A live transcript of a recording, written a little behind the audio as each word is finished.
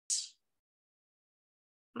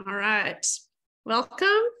All right, welcome.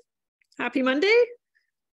 Happy Monday.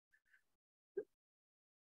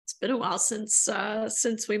 It's been a while since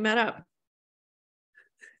we met up.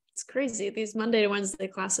 It's crazy, these Monday to Wednesday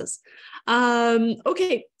classes.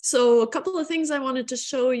 Okay, so a couple of things I wanted to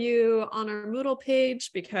show you on our Moodle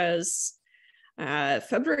page because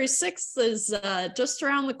February 6th is just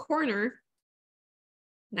around the corner.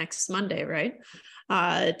 Next Monday, right?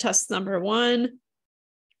 Test number 1.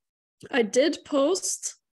 I did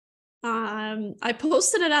post. I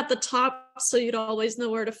posted it at the top so you'd always know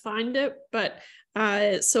where to find it. But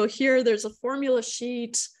so here there's a formula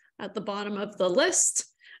sheet at the bottom of the list.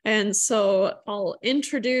 And so I'll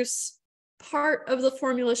introduce part of the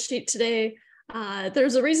formula sheet today.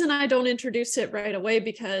 There's a reason I don't introduce it right away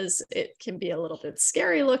because it can be a little bit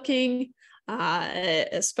scary looking,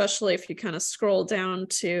 especially if you kind of scroll down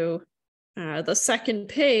to the second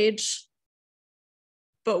page.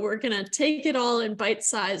 But we're gonna take it all in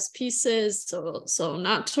bite-sized pieces, so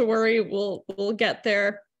not to worry, we'll get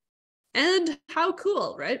there. And how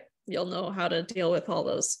cool, right? You'll know how to deal with all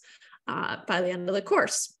those by the end of the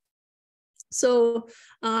course. So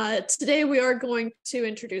today we are going to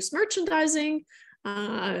introduce merchandising,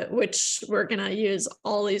 which we're gonna use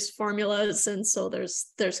all these formulas, and so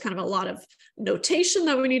there's kind of a lot of notation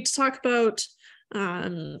that we need to talk about.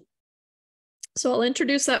 So I'll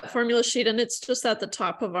introduce that formula sheet, and it's just at the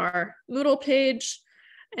top of our Moodle page.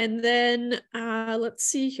 And then let's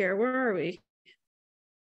see here, where are we?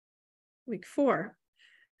 Week 4.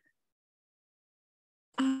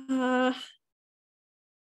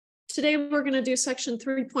 Today we're going to do section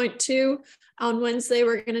 3.2. On Wednesday,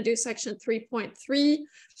 we're going to do section 3.3.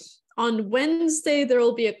 On Wednesday, there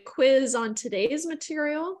will be a quiz on today's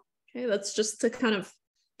material. Okay, that's just to kind of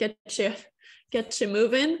get you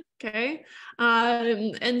moving. Okay,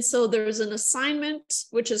 and so there's an assignment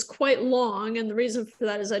which is quite long, and the reason for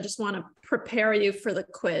that is I just want to prepare you for the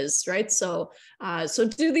quiz, right? So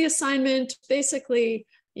do the assignment basically,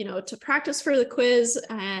 you know, to practice for the quiz,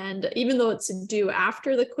 and even though it's due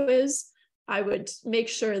after the quiz, I would make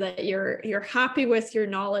sure that you're happy with your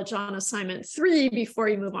knowledge on assignment 3 before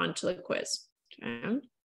you move on to the quiz. Okay.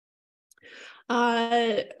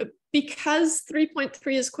 Because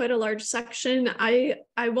 3.3 is quite a large section, I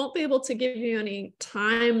won't be able to give you any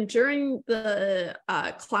time during the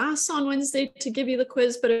class on Wednesday to give you the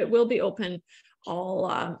quiz, but it will be open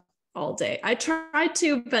all day. I tried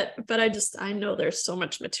to, but I know there's so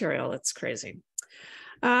much material, it's crazy.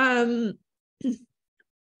 Then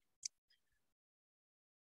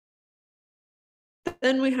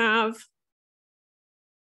we have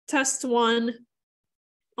test 1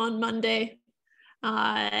 on Monday.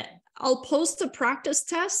 I'll post a practice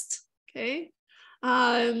test, okay?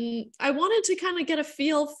 I wanted to kind of get a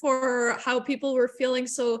feel for how people were feeling.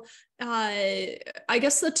 So I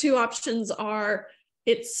guess the 2 options are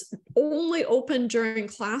it's only open during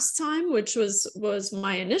class time, which was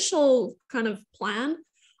my initial kind of plan.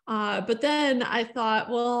 But then I thought,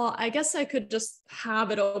 well, I guess I could just have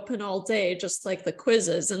it open all day, just like the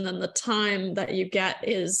quizzes. And then the time that you get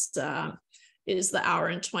is the hour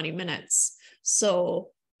and 20 minutes.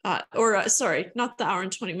 So, sorry, not the hour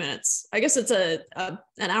and 20 minutes. I guess it's an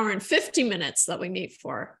hour and 50 minutes that we meet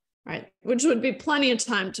for, right? Which would be plenty of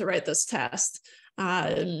time to write this test.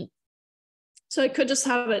 So I could just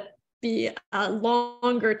have it be a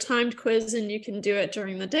longer timed quiz, and you can do it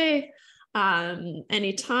during the day,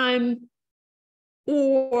 anytime,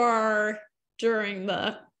 or during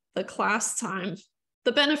the class time.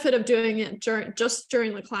 The benefit of doing it during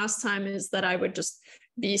the class time is that I would just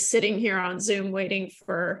be sitting here on Zoom waiting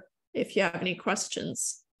for if you have any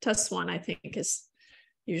questions. Test 1, I think, is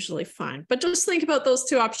usually fine. But just think about those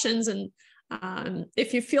 2 options, and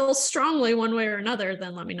if you feel strongly one way or another,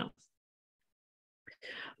 then let me know.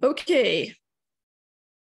 Okay.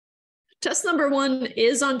 Test number 1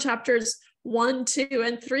 is on chapters 1, 2,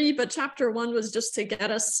 and 3, but chapter 1 was just to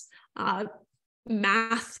get us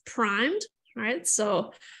math primed, right?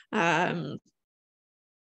 So, all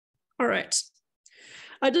right.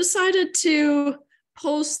 I decided to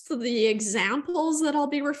post the examples that I'll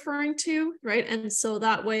be referring to, right? And so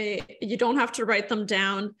that way you don't have to write them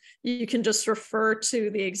down. You can just refer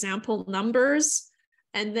to the example numbers.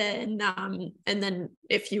 And then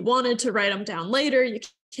if you wanted to write them down later, you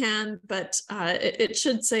can, but it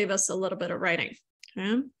should save us a little bit of writing.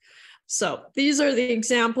 Okay. So these are the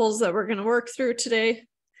examples that we're going to work through today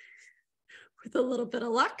with a little bit of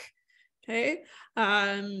luck. Okay.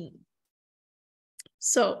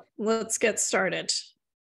 So let's get started.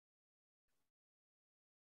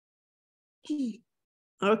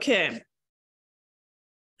 Okay.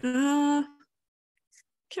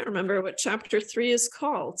 Can't remember what chapter 3 is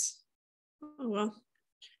called. Oh, well.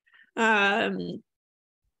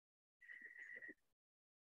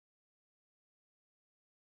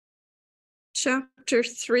 Chapter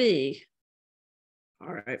 3.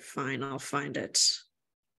 All right, fine, I'll find it.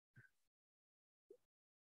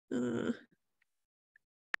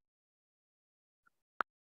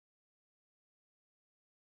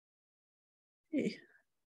 Hey.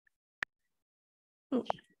 Oh.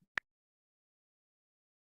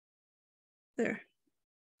 There.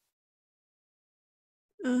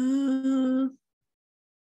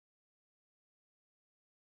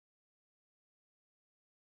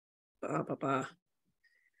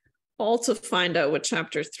 All to find out what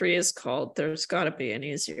chapter 3 is called. There's got to be an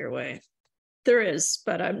easier way. There is,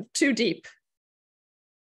 but I'm too deep.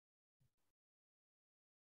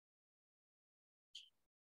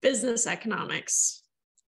 Business economics.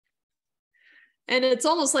 And it's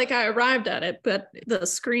almost like I arrived at it, but the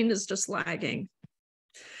screen is just lagging.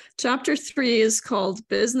 Chapter 3 is called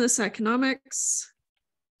Business Economics.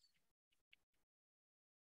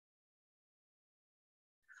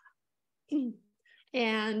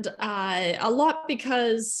 And a lot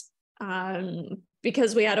because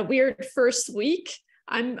we had a weird first week,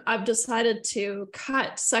 I've decided to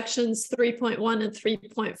cut sections 3.1 and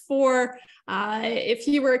 3.4. If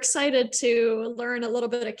you were excited to learn a little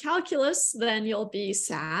bit of calculus, then you'll be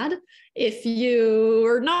sad. If you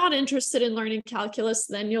are not interested in learning calculus,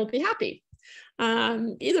 then you'll be happy.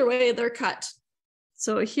 Either way, they're cut.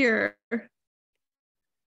 So here,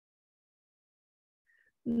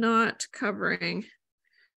 not covering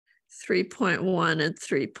 3.1 and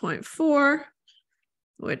 3.4,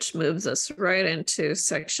 which moves us right into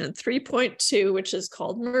section 3.2, which is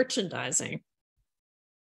called merchandising.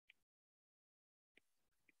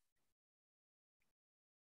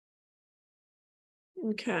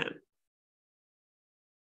 Okay.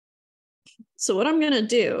 So what I'm going to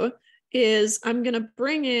do is I'm going to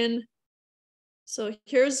bring in, so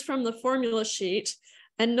here's from the formula sheet,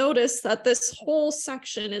 and notice that this whole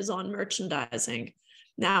section is on merchandising.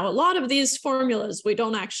 Now, a lot of these formulas we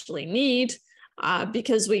don't actually need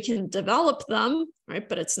because we can develop them, right?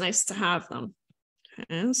 But it's nice to have them.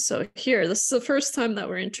 Okay, so here, this is the first time that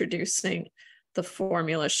we're introducing the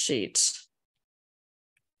formula sheet.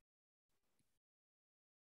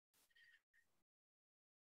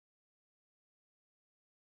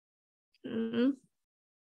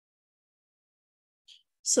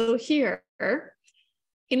 So here,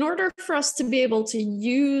 in order for us to be able to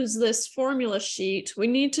use this formula sheet, we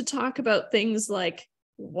need to talk about things like,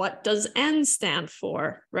 what does N stand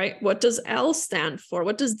for, right? What does L stand for?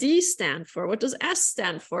 What does D stand for? What does S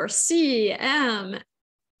stand for? C, M,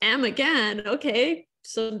 M again, okay,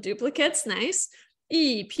 some duplicates, nice.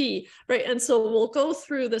 E, P, right? And so we'll go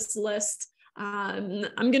through this list. I'm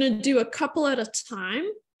gonna do a couple at a time,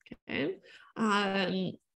 okay?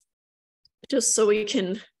 Just so we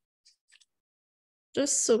can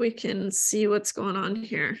see what's going on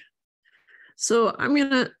here. So I'm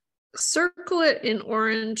gonna circle it in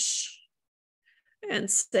orange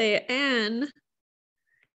and say N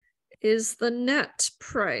is the net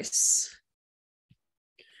price.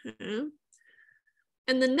 Okay.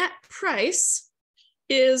 And the net price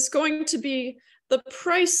is going to be the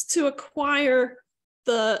price to acquire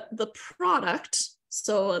the product,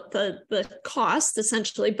 so the cost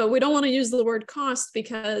essentially, but we don't want to use the word cost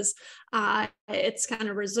because it's kind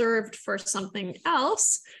of reserved for something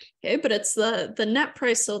else. Okay, but it's the net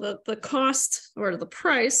price, so the cost or the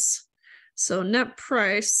price, so net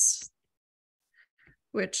price,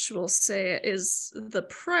 which we'll say is the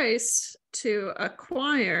price to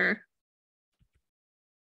acquire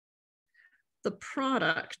the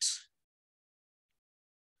product.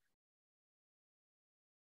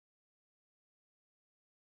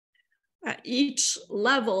 At each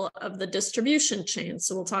level of the distribution chain.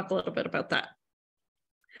 So we'll talk a little bit about that.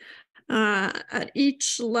 At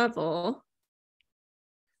each level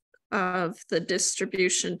of the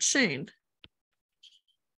distribution chain.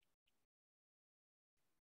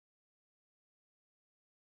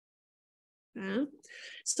 Okay.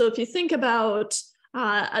 So if you think about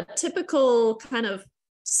a typical kind of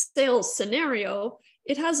sales scenario,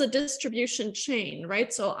 it has a distribution chain,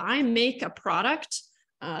 right? So I make a product.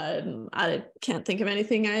 I can't think of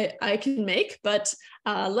anything I can make, but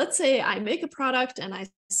let's say I make a product and I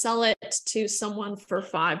sell it to someone for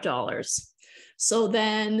 $5. So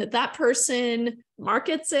then that person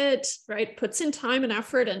markets it, right? Puts in time and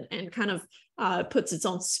effort and kind of puts its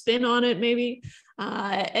own spin on it maybe.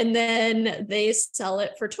 And then they sell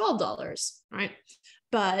it for $12, right?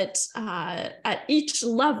 but at each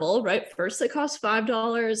level, right, first it cost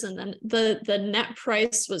 $5, and then the net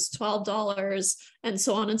price was $12, and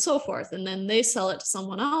so on and so forth. And then they sell it to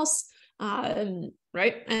someone else,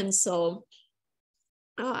 right? And so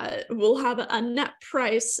we'll have a net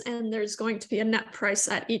price, and there's going to be a net price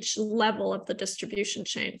at each level of the distribution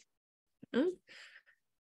chain.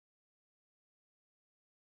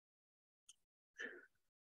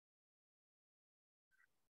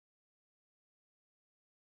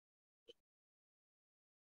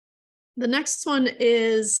 The next one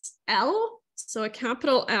is L, so a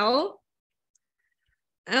capital L.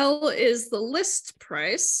 L is the list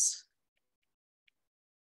price.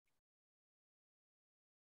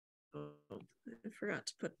 Oh, I forgot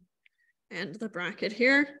to put and the bracket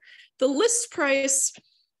here. The list price,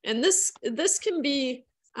 and this can be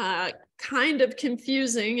kind of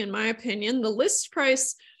confusing in my opinion. The list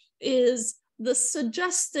price is the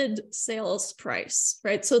suggested sales price,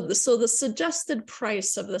 right? So the suggested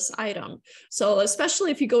price of this item. So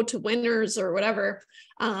especially if you go to Winners or whatever,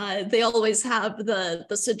 they always have the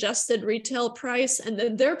suggested retail price, and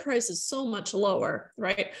then their price is so much lower,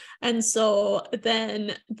 right? And so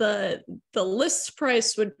then the list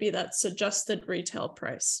price would be that suggested retail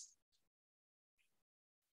price.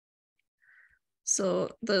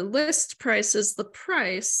 So the list price is the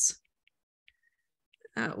price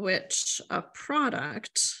at which a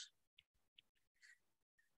product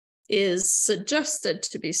is suggested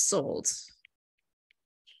to be sold.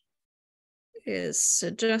 Is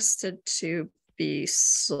suggested to be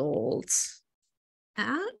sold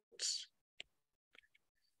at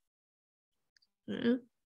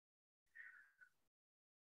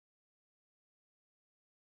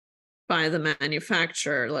by the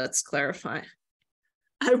manufacturer. Let's clarify.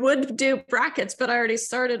 I would do brackets, but I already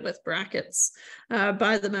started with brackets.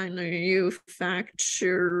 By the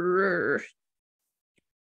manufacturer.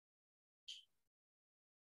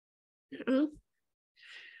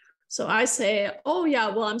 So I say, oh yeah,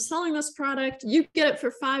 well, I'm selling this product. You get it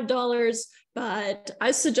for $5, but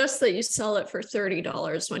I suggest that you sell it for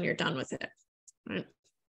 $30 when you're done with it, right?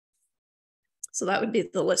 So that would be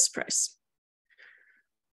the list price.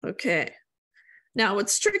 Okay. Now,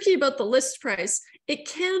 what's tricky about the list price, it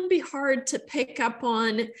can be hard to pick up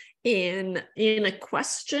on in a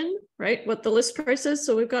question, right? What the list price is.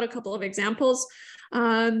 So we've got a couple of examples.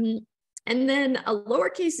 And then a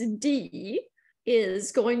lowercase d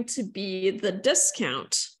is going to be the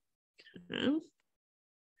discount. Okay.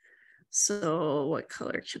 So what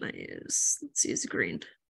color can I use? Let's use green.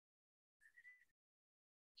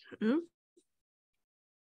 Okay.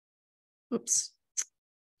 Oops.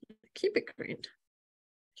 Keep it green.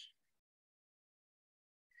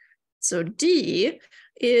 So D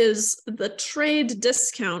is the trade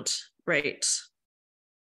discount rate.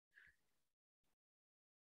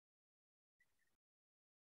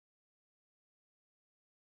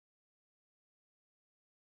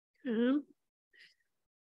 Okay.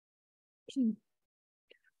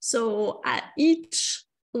 So at each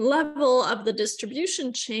level of the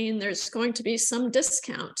distribution chain, there's going to be some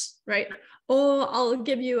discount, right? Oh, I'll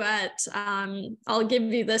give you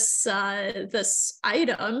this this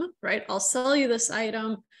item, right? I'll sell you this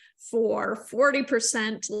item for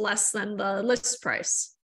 40% less than the list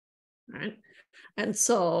price, right? And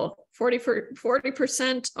so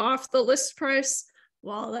 40% off the list price,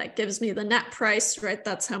 well, that gives me the net price, right?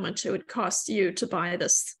 That's how much it would cost you to buy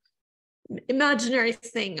this imaginary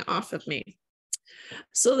thing off of me.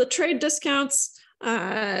 So the trade discounts,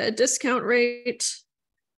 discount rate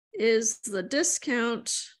is the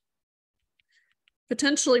discount,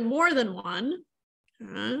 potentially more than one.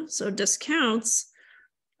 So discounts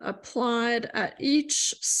applied at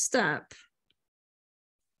each step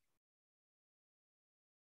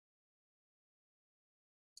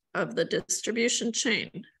of the distribution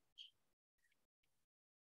chain.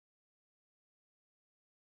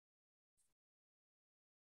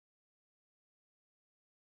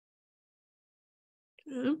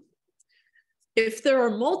 Okay. If there are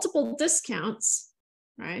multiple discounts,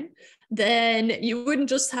 right, then you wouldn't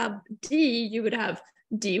just have D, you would have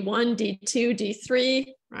D1, D2,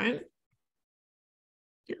 D3, right?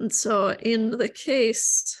 And so in the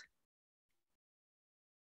case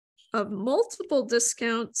of multiple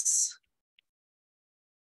discounts,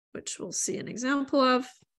 which we'll see an example of, I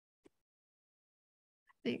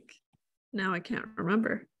think, now I can't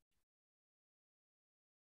remember.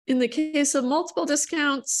 In the case of multiple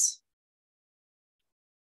discounts,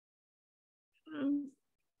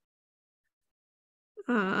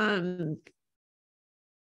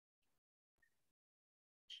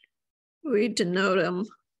 we denote them.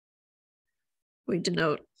 We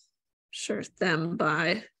denote sure, them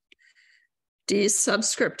by D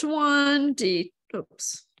subscript 1, D,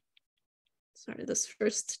 oops. Sorry, this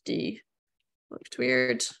first D looked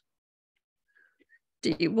weird.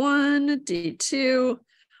 D1, D2,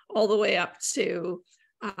 all the way up to,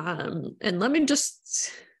 and let me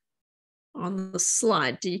just, on the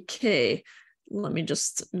slide, DK, let me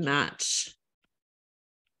just match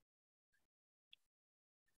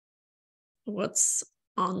what's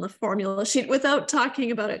on the formula sheet without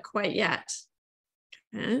talking about it quite yet.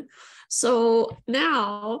 Okay, so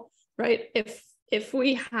now, right, if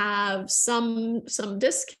we have some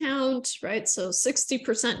discount, right, so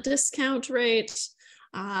 60% discount rate,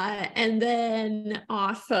 and then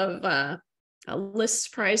off of a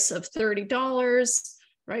list price of $30,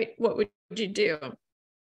 right, what would you do?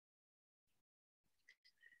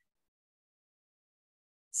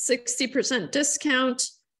 60% discount.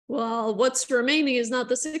 Well, what's remaining is not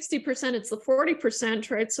the 60%, it's the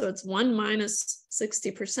 40%, right? So it's 1 minus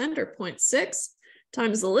 60% or 0.6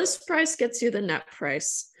 times the list price gets you the net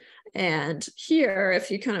price. And here,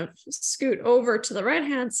 if you kind of scoot over to the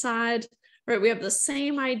right-hand side, right, we have the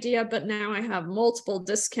same idea, but now I have multiple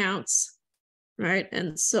discounts, right?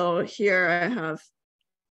 And so here I have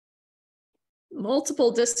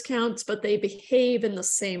multiple discounts, but they behave in the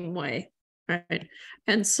same way. Right.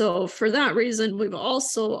 And so for that reason, we've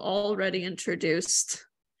also already introduced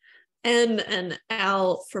N and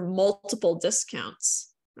L for multiple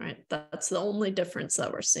discounts, right? That's the only difference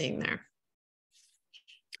that we're seeing there.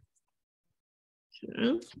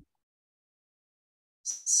 Okay.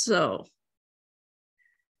 So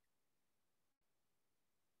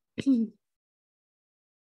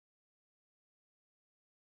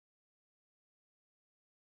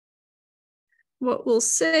what we'll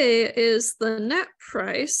say is the net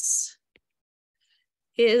price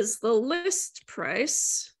is the list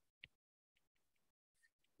price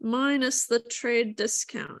minus the trade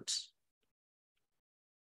discount.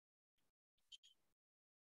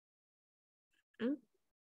 Okay.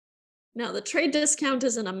 Now the trade discount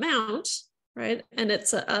is an amount, right? And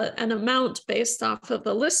it's an amount based off of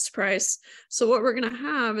the list price. So what we're going to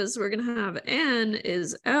have is we're going to have N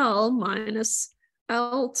is L minus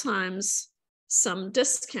L times some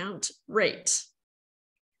discount rate,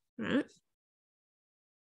 right?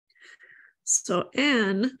 So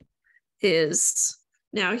N is,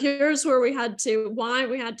 now here's where why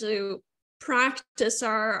we had to practice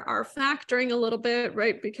our factoring a little bit,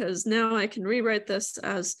 right? Because now I can rewrite this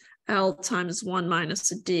as L times 1 minus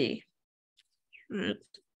D, right?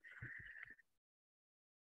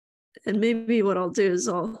 And maybe what I'll do is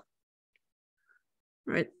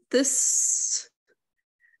right, this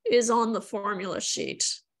is on the formula sheet.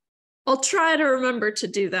 I'll try to remember to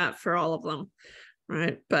do that for all of them,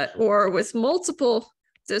 right? But, or with multiple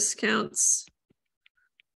discounts,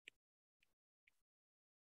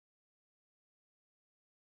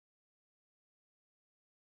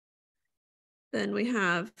 then we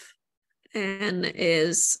have N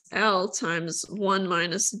is L times 1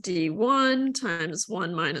 minus D1 times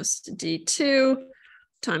 1 minus D2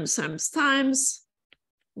 times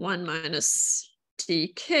 1 minus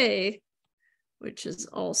DK, which is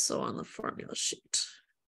also on the formula sheet.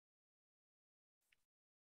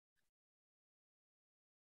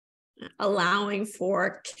 Allowing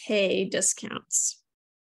for K discounts.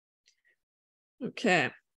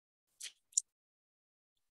 Okay.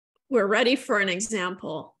 We're ready for an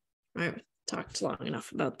example. Right, we've talked long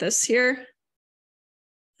enough about this here.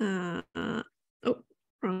 Oh,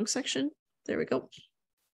 wrong section. There we go.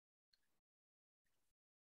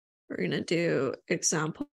 We're going to do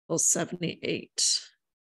example 78.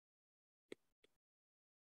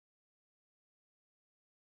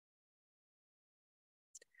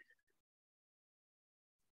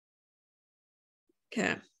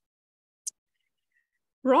 Okay.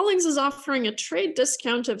 Rawlings is offering a trade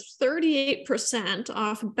discount of 38%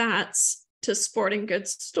 off bats to sporting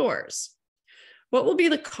goods stores. What will be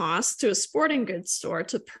the cost to a sporting goods store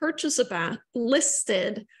to purchase a bat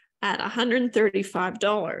listed at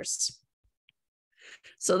 $135?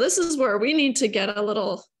 So this is where we need to get a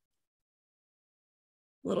little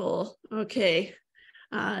okay,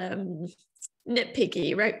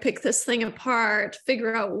 nitpicky, right? Pick this thing apart,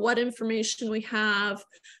 figure out what information we have,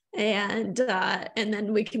 and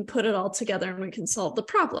then we can put it all together and we can solve the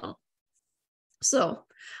problem. So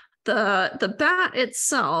the bat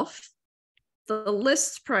itself, the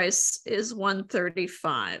list price is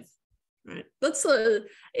 $135, right?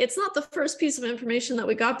 It's not the first piece of information that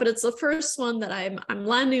we got, but it's the first one that I'm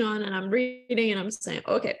landing on, and I'm reading and I'm saying,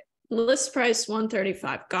 okay, list price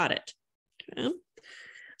 $135, got it. Okay.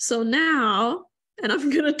 So now And I'm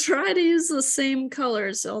going to try to use the same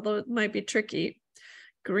colors, although it might be tricky.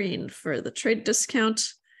 Green for the trade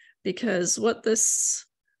discount, because what this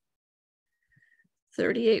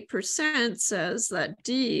 38% says that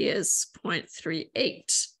D is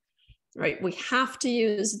 0.38, right? We have to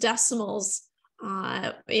use decimals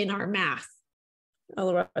in our math.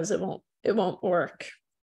 Otherwise it won't work.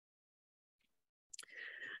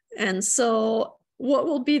 And so what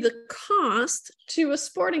will be the cost to a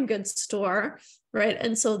sporting goods store, right?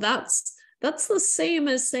 And so that's the same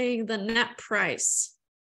as saying the net price,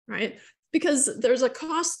 right? Because there's a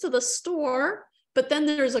cost to the store, but then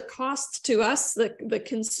there's a cost to us, the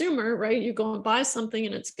consumer, right? You go and buy something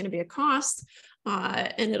and it's going to be a cost,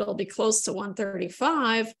 and it'll be close to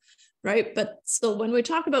 135, right? But so when we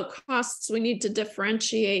talk about costs, we need to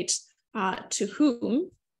differentiate to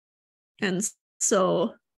whom. And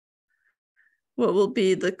so what will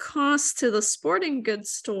be the cost to the sporting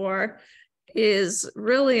goods store is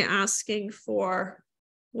really asking for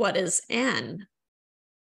what is N,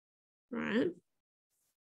 right?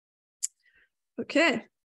 Okay.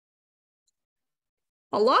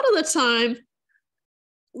 A lot of the time,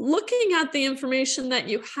 looking at the information that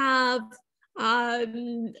you have,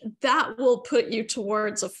 that will put you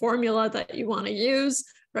towards a formula that you want to use,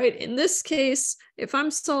 right? In this case, if I'm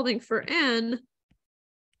solving for N,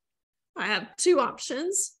 I have two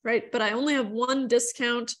options, right? But I only have one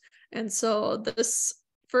discount. And so this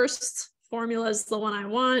first formula is the one I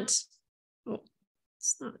want. Oh,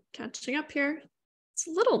 it's not catching up here. It's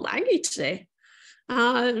a little laggy today.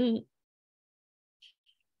 L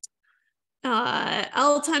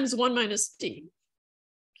times 1 minus D.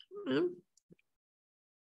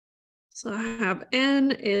 So I have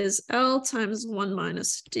N is L times 1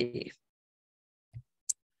 minus D.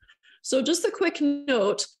 So just a quick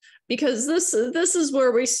note, because this is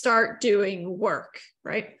where we start doing work,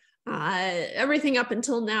 right? Everything up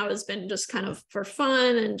until now has been just kind of for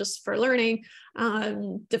fun and just for learning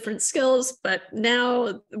different skills, but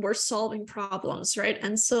now we're solving problems, right?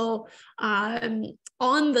 And so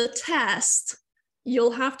on the test,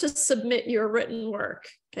 you'll have to submit your written work.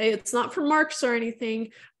 Okay, it's not for marks or anything,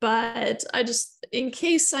 but I just, in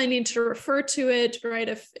case I need to refer to it, right?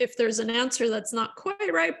 If there's an answer that's not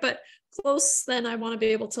quite right, but close, then I want to be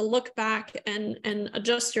able to look back and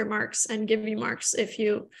adjust your marks and give you marks if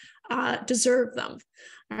you deserve them.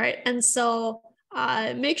 All right, and so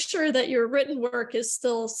make sure that your written work is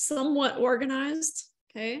still somewhat organized.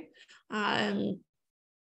 Okay.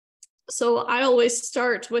 So I always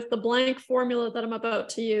start with the blank formula that I'm about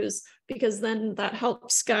to use, because then that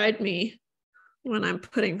helps guide me when I'm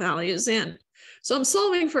putting values in. So I'm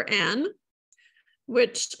solving for N,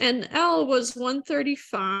 and L was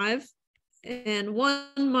 135 and 1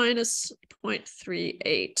 minus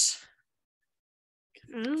 0.38.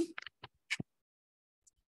 Okay.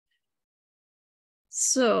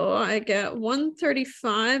 So I get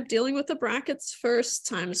 135, dealing with the brackets first,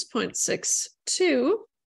 times 0.62.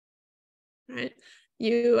 Right?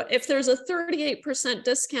 If there's a 38%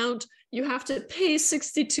 discount, you have to pay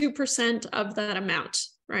 62% of that amount,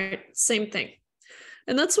 right? Same thing.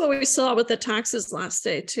 And that's what we saw with the taxes last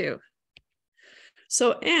day too.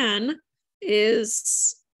 So N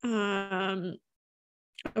is, I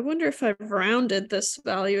wonder if I've rounded this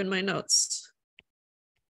value in my notes.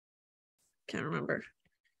 Can't remember.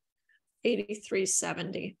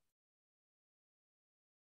 8370.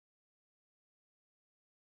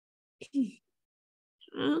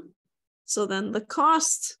 So then the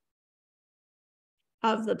cost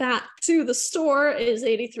of the bat to the store is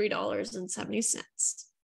 $83.70.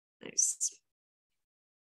 Nice.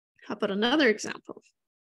 How about another example?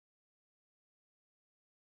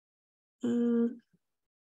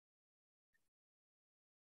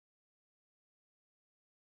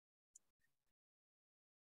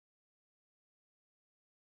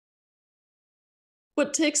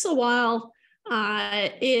 What takes a while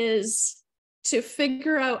is to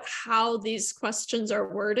figure out how these questions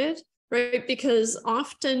are worded, right? Because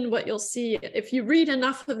often what you'll see, if you read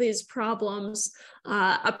enough of these problems,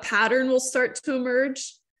 a pattern will start to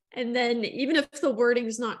emerge. And then even if the wording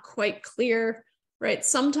is not quite clear, right?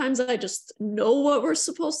 Sometimes I just know what we're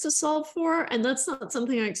supposed to solve for, and that's not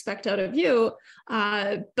something I expect out of you,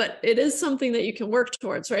 but it is something that you can work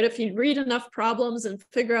towards, right? If you read enough problems and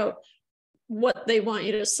figure out what they want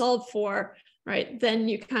you to solve for, right? Then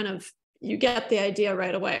you get the idea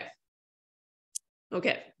right away.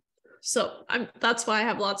 Okay, so that's why I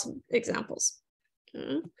have lots of examples.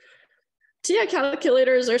 Okay. TI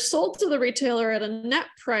calculators are sold to the retailer at a net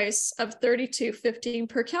price of $32.15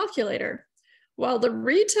 per calculator, while the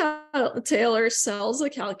retailer sells the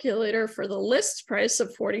calculator for the list price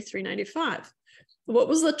of $43.95. what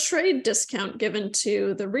was the trade discount given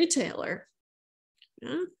to the retailer?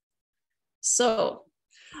 Yeah. So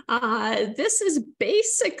this is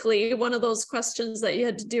basically one of those questions that you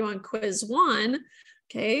had to do on quiz 1.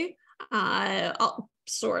 Okay,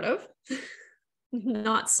 sort of.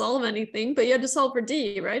 Not solve anything, but you had to solve for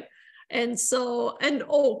D, right? And so,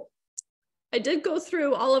 I did go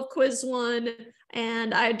through all of quiz 1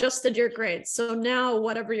 and I adjusted your grade. So now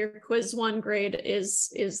whatever your quiz 1 grade is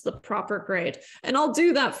the proper grade. And I'll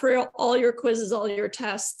do that for all your quizzes, all your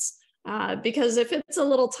tests, because if it's a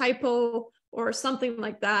little typo or something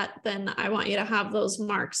like that, then I want you to have those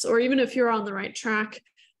marks. Or even if you're on the right track,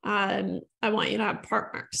 I want you to have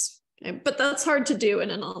part marks. Okay? But that's hard to do in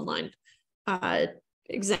an online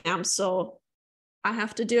exam. So I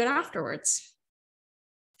have to do it afterwards.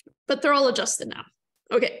 But they're all adjusted now.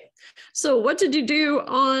 Okay, so what did you do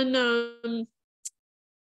on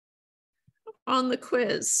the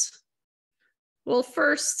quiz? Well,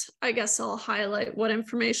 first, I guess I'll highlight what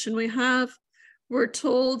information we have. We're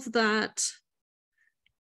told that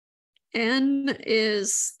N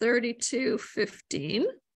is 32.15.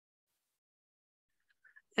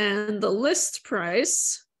 And the list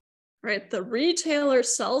price, right? The retailer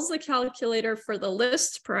sells the calculator for the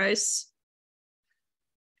list price.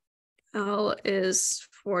 L is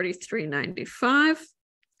 $43.95.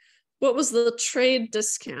 What was the trade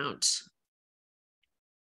discount?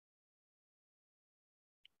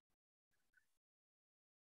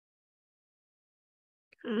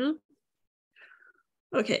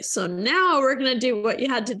 Okay, so now we're going to do what you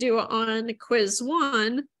had to do on quiz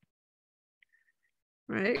 1,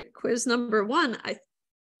 right? Quiz number 1,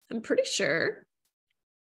 I'm pretty sure.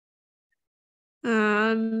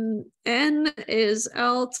 N is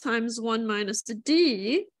L times 1 minus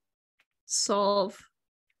D. Solve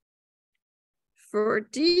for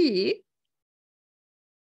D.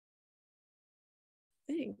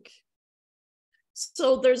 I think.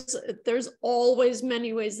 So there's always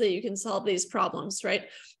many ways that you can solve these problems, right?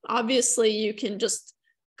 Obviously, you can just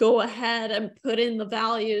go ahead and put in the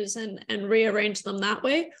values and rearrange them that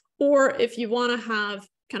way. Or if you want to have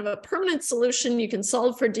kind of a permanent solution, you can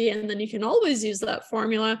solve for D and then you can always use that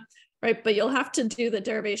formula, right? But you'll have to do the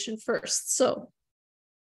derivation first. So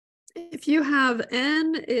if you have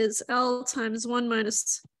N is L times 1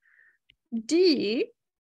 minus D,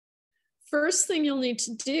 first thing you'll need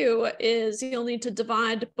to do is you'll need to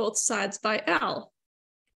divide both sides by L.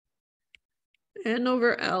 N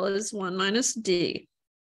over L is 1 minus D.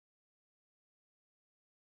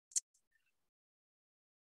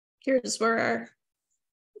 Here's where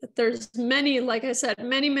there's many, like I said,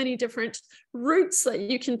 many different routes that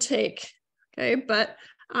you can take, okay? But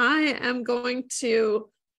I am going to,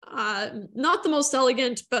 not the most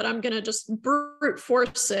elegant, but I'm gonna just brute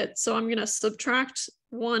force it. So I'm gonna subtract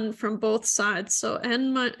 1 from both sides. So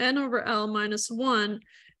N over L minus 1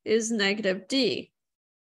 is negative D.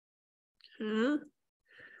 Okay.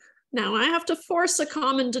 Now I have to force a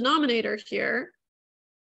common denominator here,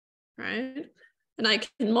 right? And I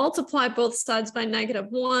can multiply both sides by negative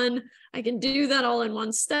 1. I can do that all in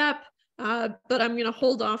one step, but I'm going to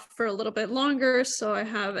hold off for a little bit longer. So I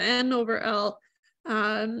have N over L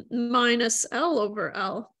minus L over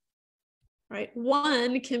L, right?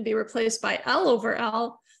 1 can be replaced by L over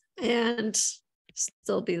L and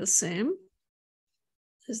still be the same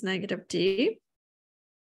as negative D.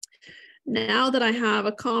 Now that I have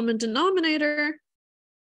a common denominator,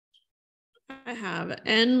 I have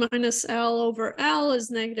N minus L over L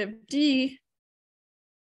is negative D.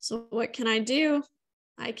 So what can I do?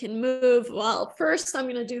 I can move, well, first I'm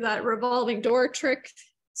going to do that revolving door trick.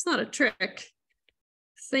 It's not a trick,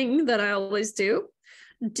 thing that I always do.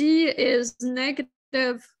 D is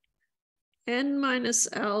negative N minus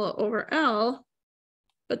L over L.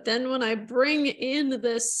 But then when I bring in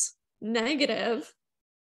this negative,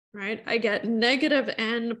 right, I get negative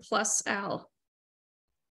N plus L.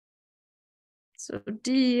 So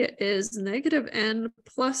D is negative N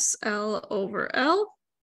plus L over L.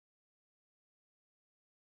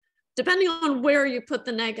 Depending on where you put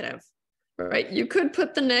the negative, right? You could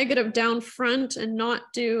put the negative down front and not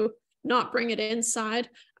bring it inside.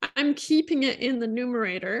 I'm keeping it in the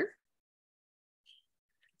numerator.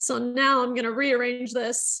 So now I'm going to rearrange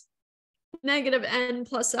this. Negative N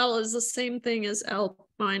plus L is the same thing as L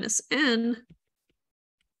minus N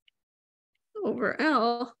over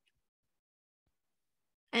L.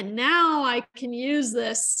 And now I can use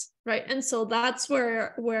this, right? And so that's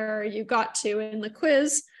where you got to in the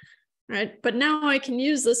quiz, right? But now I can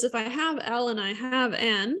use this if I have L and I have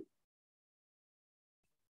N.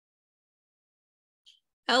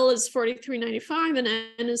 L is 43.95 and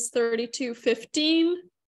N is 32.15.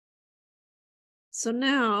 So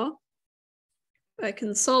now I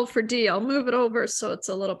can solve for D. I'll move it over so it's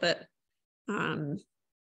a little bit kind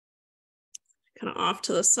of off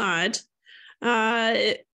to the side.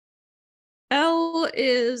 L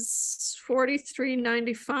is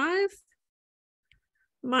 43.95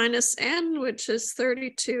 minus N, which is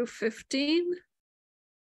 32.15,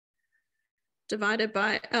 divided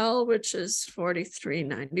by L, which is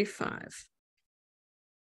 43.95.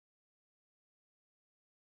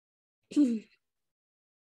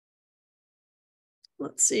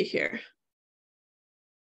 Let's see here.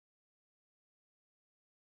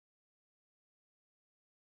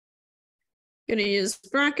 Going to use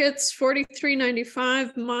brackets,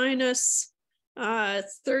 43.95 minus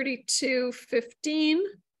 32.15,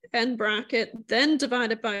 end bracket, then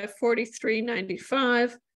divided by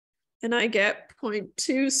 43.95, and I get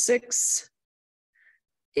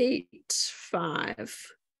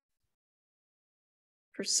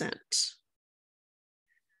 0.2685%.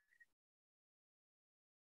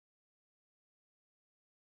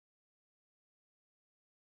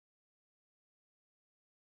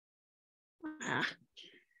 Ah.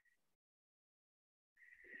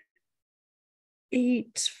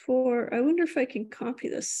 8.4. I wonder if I can copy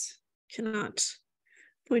this. Cannot.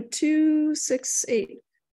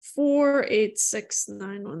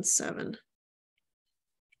 0.268486917.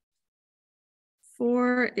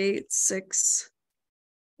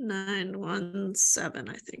 486917,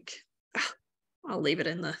 I think. I'll leave it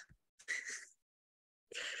in the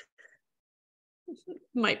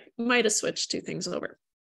might have switched two things over.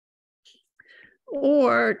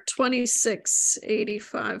 Or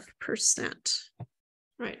 26.85%,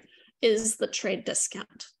 right, is the trade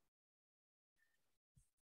discount.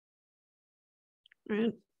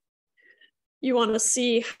 Right? You want to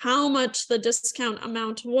see how much the discount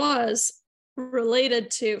amount was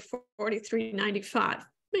related to 43.95.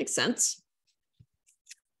 Makes sense.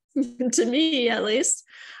 To me, at least.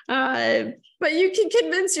 But you can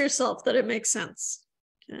convince yourself that it makes sense.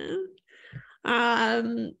 Okay.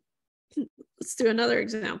 Let's do another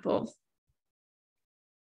example.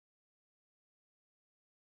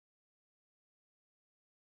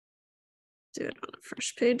 Do it on a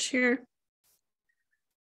fresh page here.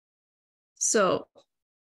 So,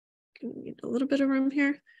 we need a little bit of room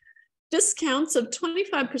here. Discounts of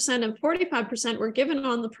 25% and 45% were given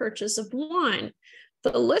on the purchase of wine.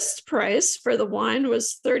 The list price for the wine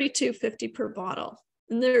was $32.50 per bottle.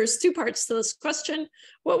 And there's two parts to this question.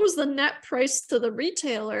 What was the net price to the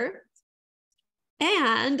retailer?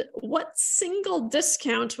 And what single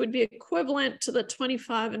discount would be equivalent to the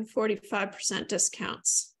 25 and 45%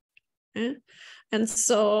 discounts? Okay. And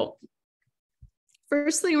so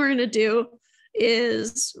first thing we're going to do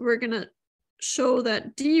is we're going to show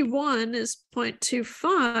that D1 is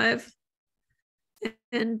 0.25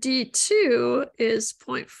 and D2 is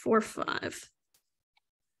 0.45.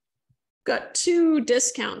 Got two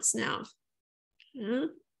discounts now.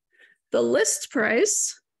 Okay. The list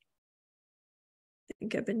price, I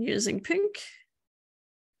think I've been using pink,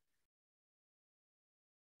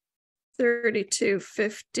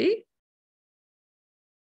 $32.50.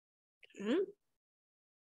 Okay.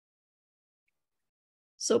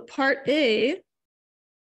 So part A,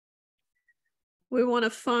 we want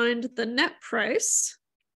to find the net price.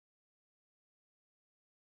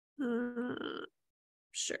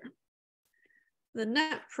 Sure. The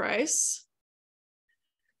net price,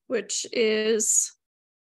 which is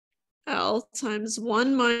L times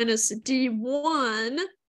 1 minus D1,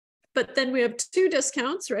 but then we have two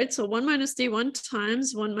discounts, right? So 1 minus D1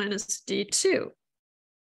 times 1 minus D2.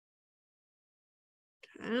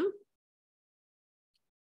 Okay.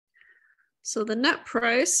 So the net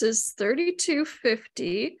price is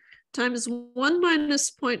 $32.50 times 1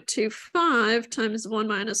 minus 0.25 times 1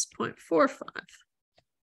 minus 0.45.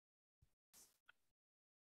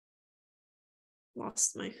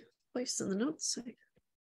 Lost my place in the notes for a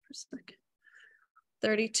second.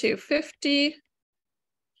 $32.50.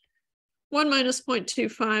 1 minus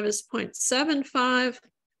 0.25 is 0.75.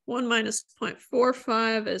 1 minus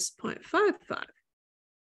 0.45 is 0.55.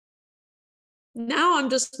 Now I'm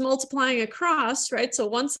just multiplying across, right? So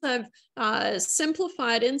once I've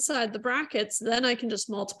simplified inside the brackets, then I can just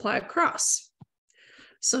multiply across.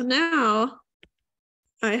 So now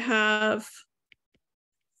I have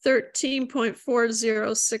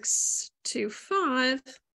 13.40625.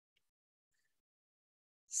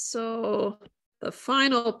 So the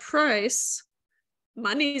final price,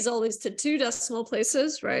 money's always to two decimal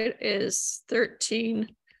places, right, is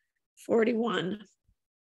 13.41.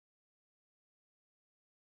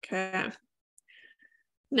 Okay.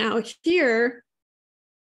 Now here,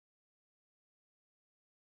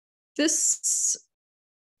 this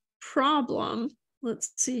problem,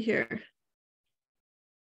 let's see here.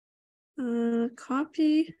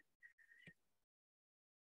 Copy.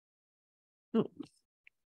 Oh.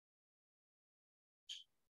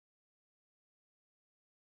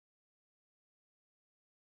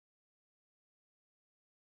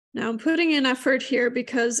 Now I'm putting in effort here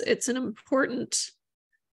because it's an important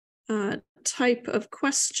type of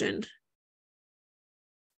question.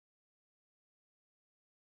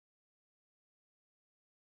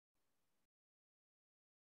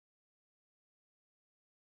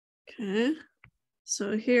 Okay,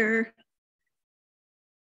 so here.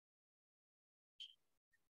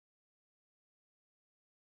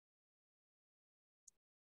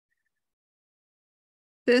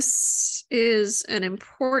 This is an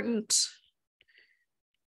important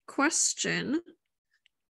question.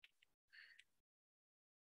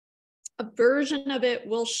 A version of it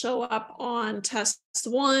will show up on test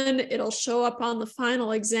 1. It'll show up on the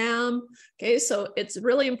final exam. Okay, so it's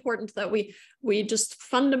really important that we just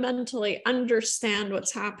fundamentally understand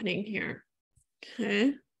what's happening here.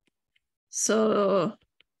 Okay, so,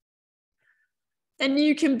 and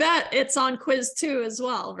you can bet it's on quiz 2 as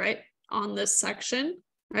well, right? On this section,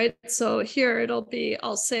 right? So here it'll be,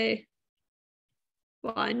 I'll say,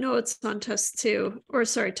 well, I know it's on test 2, or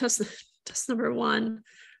sorry, test number 1.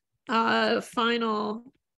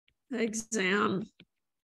 Final exam.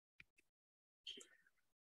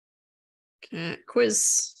 Okay,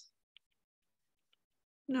 quiz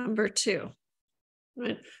number 2.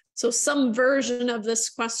 Right. So some version of this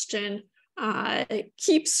question it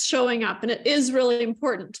keeps showing up, and it is really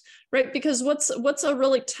important, right? Because what's a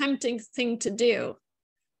really tempting thing to do,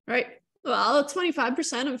 right? Well,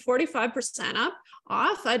 25% and 45% up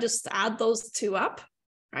off. I just add those 2 up,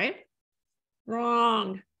 right?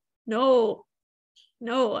 Wrong. No.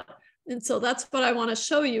 And so that's what I want to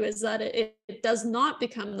show you, is that it does not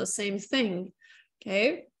become the same thing.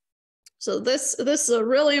 Okay. So this is a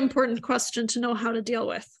really important question to know how to deal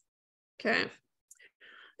with. Okay.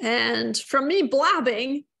 And from me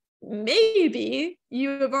blabbing, maybe you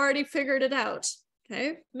have already figured it out.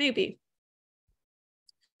 Okay, maybe.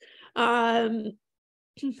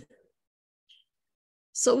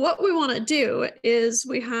 So what we want to do is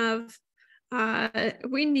we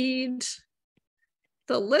need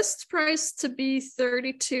the list price to be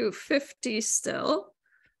 $32.50 still.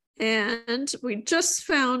 And we just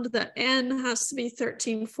found that N has to be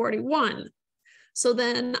 $13.41. So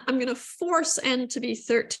then I'm going to force N to be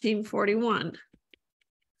 $13.41.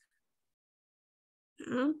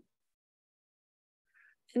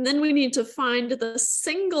 And then we need to find the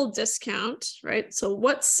single discount, right? So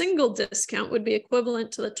what single discount would be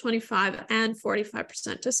equivalent to the 25 and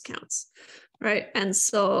 45% discounts, right? And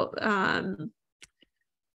so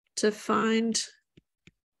to find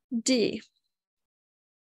D.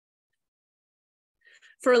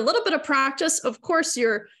 For a little bit of practice, of course,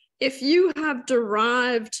 if you have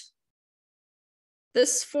derived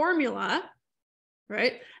this formula,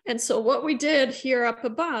 right? And so what we did here up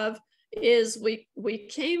above is we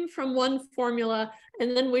came from one formula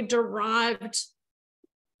and then we derived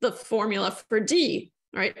the formula for D,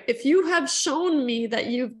 right? If you have shown me that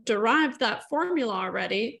you've derived that formula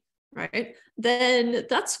already, right, then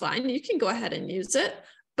that's fine. You can go ahead and use it.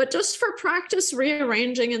 But just for practice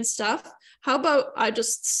rearranging and stuff, how about I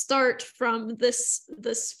just start from this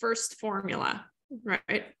first formula,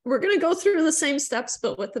 right? We're going to go through the same steps,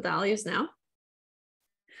 but with the values now.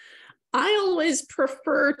 I always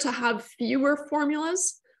prefer to have fewer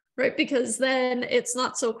formulas, right? Because then it's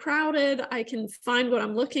not so crowded. I can find what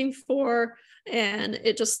I'm looking for. And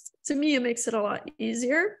it just, to me, it makes it a lot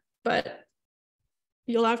easier, but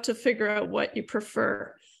you'll have to figure out what you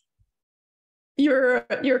prefer. Your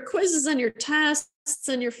quizzes and your tests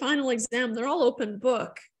and your final exam, they're all open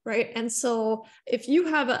book, right? And so if you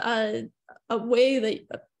have a way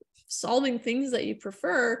that solving things that you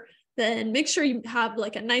prefer, then make sure you have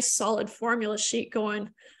like a nice solid formula sheet going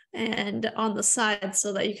and on the side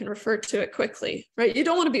so that you can refer to it quickly, right? You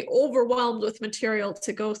don't want to be overwhelmed with material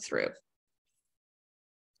to go through.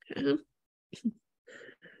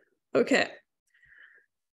 Okay.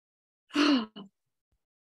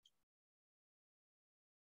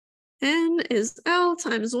 N is L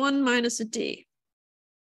times 1 minus a D.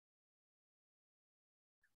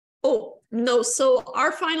 Oh, no, so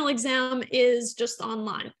our final exam is just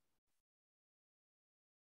online.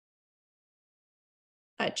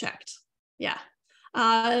 I checked. Yeah.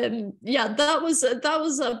 Yeah, that was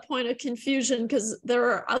a point of confusion because there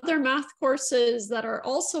are other math courses that are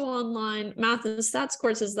also online, math and stats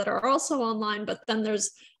courses that are also online, but then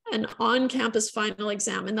there's an on-campus final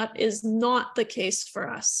exam, and that is not the case for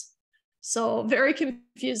us. So very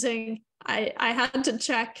confusing. I had to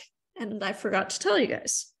check and I forgot to tell you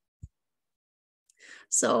guys.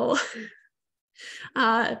 So,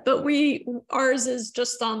 but ours is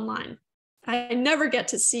just online. I never get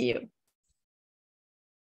to see you.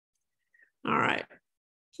 All right.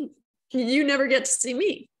 You never get to see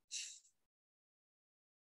me.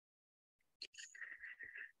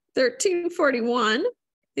 1341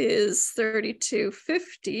 is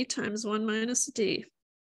 3250 times 1 minus d.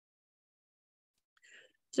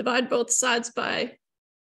 Divide both sides by,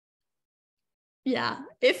 yeah,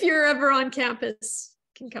 if you're ever on campus,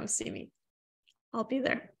 you can come see me. I'll be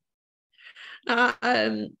there.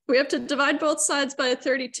 We have to divide both sides by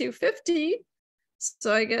 3250.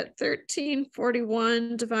 So I get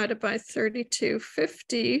 1341 divided by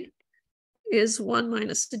 3250 is 1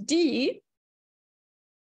 minus d.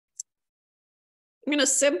 I'm going to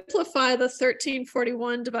simplify the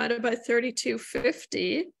 1341 divided by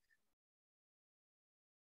 3250.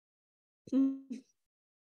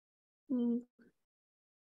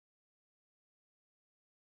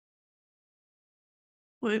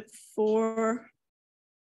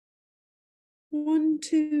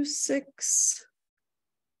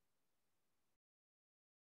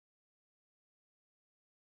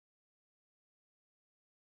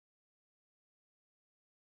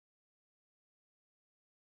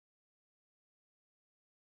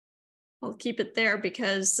 I'll keep it there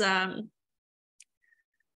because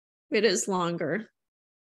it is longer.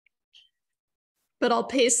 But I'll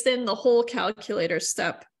paste in the whole calculator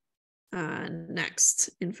step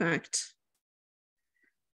next. In fact,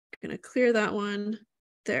 I'm going to clear that one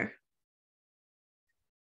there.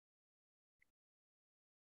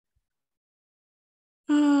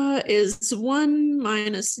 Is 1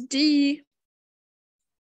 minus d.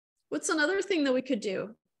 What's another thing that we could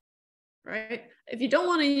do, right? If you don't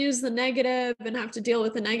want to use the negative and have to deal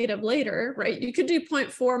with the negative later, right? You could do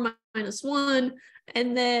 0.4 minus 1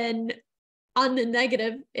 and then on the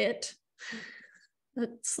negative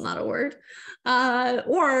that's not a word.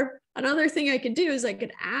 Or another thing I could do is I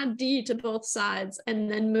could add d to both sides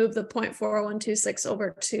and then move the 0.4126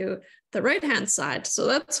 over to the right-hand side. So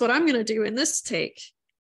that's what I'm going to do in this take.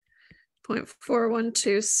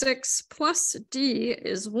 0.4126 plus d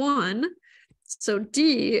is 1. So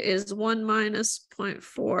d is 1 minus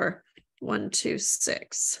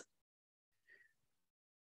 0.4126.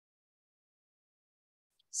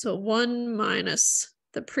 So 1 minus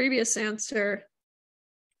the previous answer.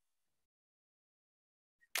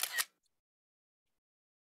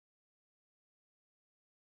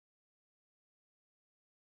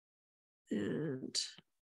 And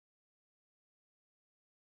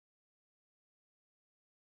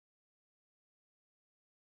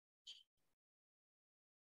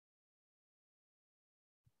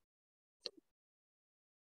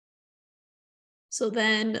so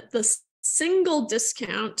then the single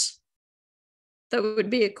discount that would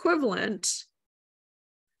be equivalent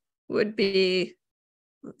would be,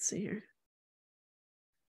 let's see here,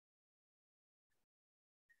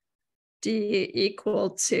 d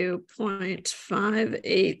equal to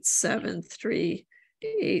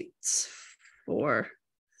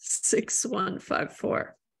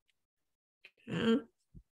 0.5873846154. Yeah.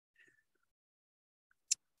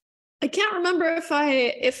 I can't remember if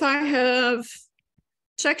I have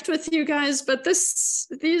checked with you guys, but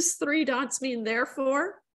these 3 dots mean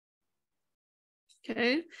therefore.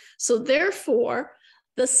 Okay, so therefore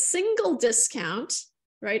the single discount,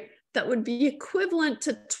 right, that would be equivalent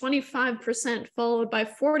to 25% followed by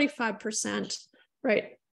 45%,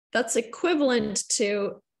 right? That's equivalent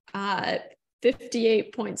to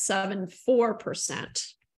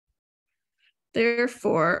 58.74%.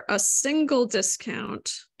 Therefore, a single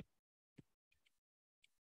discount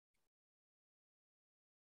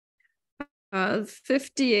of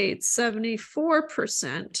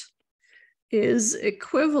 58.74% is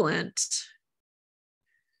equivalent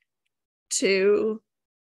to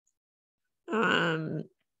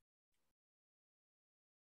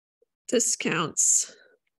discounts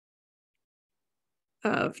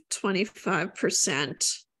of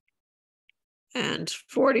 25% and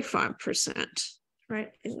 45%,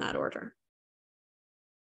 right? In that order.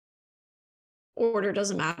 Order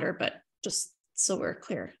doesn't matter, but just so we're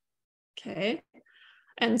clear. Okay.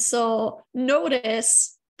 And so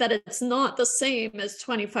notice that it's not the same as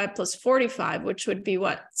 25 plus 45, which would be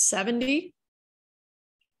what, 70?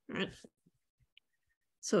 Right.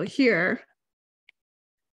 So here,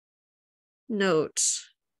 note,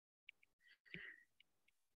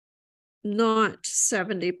 not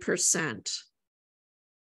 70%.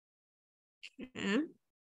 Okay.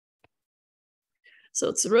 So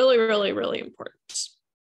it's really, really, really important.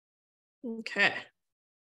 Okay.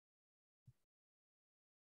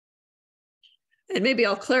 And maybe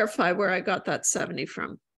I'll clarify where I got that 70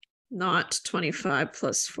 from. Not 25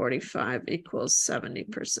 plus 45 equals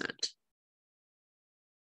 70%.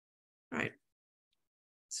 Right.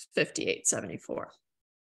 It's 58.74.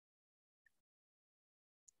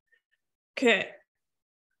 Okay.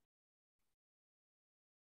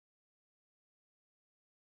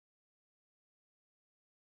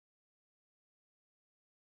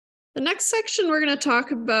 The next section we're going to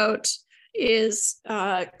talk about is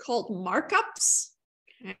called markups.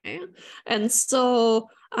 Okay. And so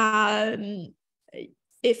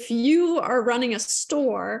if you are running a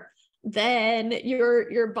store, then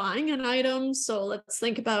you're buying an item. So let's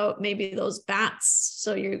think about maybe those bats.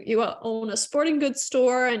 So you own a sporting goods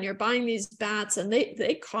store and you're buying these bats and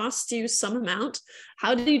they cost you some amount.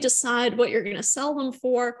 How do you decide what you're going to sell them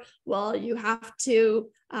for? Well, you have to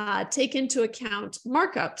take into account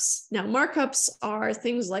markups. Now, markups are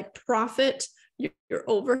things like profit, your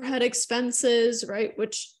overhead expenses, right?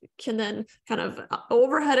 Which can then kind of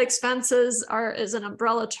overhead expenses is an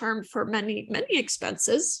umbrella term for many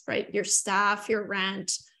expenses, right? Your staff, your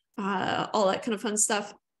rent, all that kind of fun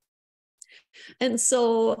stuff. And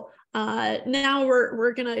so now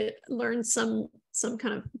we're going to learn some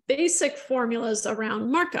kind of basic formulas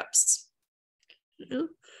around markups.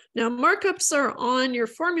 Now markups are on your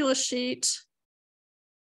formula sheet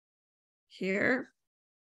here.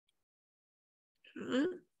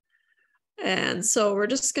 And so we're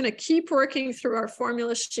just going to keep working through our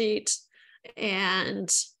formula sheet.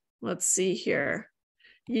 And let's see here.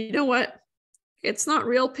 You know what? It's not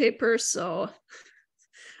real paper, so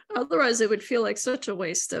otherwise it would feel like such a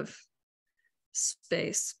waste of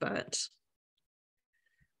space, but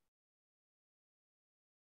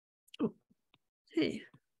oh, hey.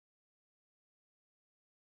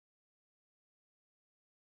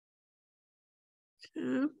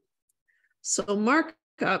 Okay. So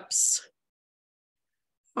markups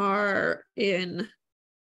are in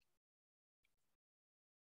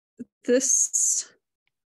this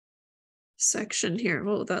section here.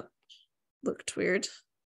 Oh, that looked weird.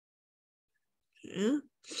 Yeah.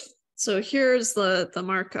 So here's the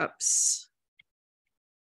markups.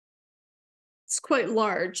 It's quite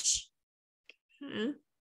large. Okay.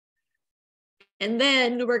 And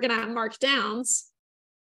then we're going to have markdowns.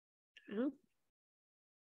 Okay.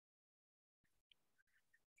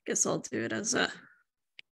 I guess I'll do it as a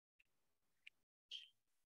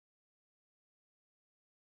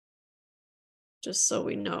just so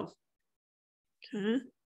we know. Okay.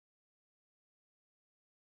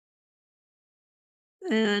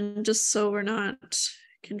 And just so we're not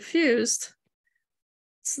confused,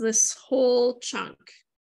 it's this whole chunk.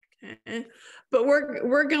 Okay. But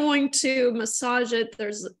we're going to massage it.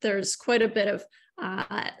 There's quite a bit of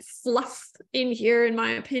fluff in here, in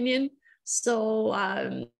my opinion.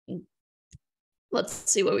 So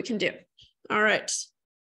let's see what we can do. All right.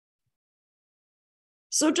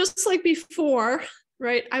 So just like before,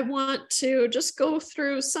 right, I want to just go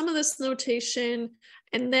through some of this notation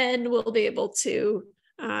and then we'll be able to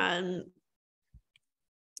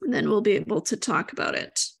talk about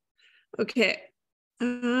it. Okay.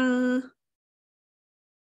 I'm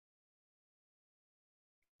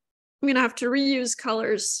gonna have to reuse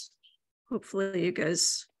colors. Hopefully you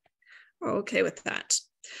guys are okay with that.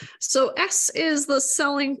 So S is the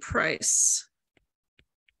selling price.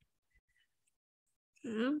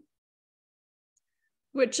 Okay.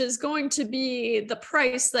 Which is going to be the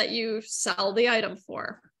price that you sell the item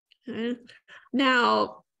for. Okay.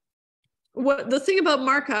 Now, the thing about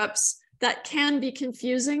markups that can be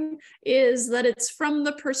confusing is that it's from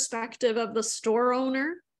the perspective of the store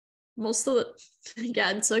owner. Most of the,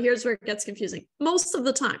 again, so here's where it gets confusing. Most of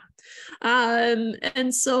the time.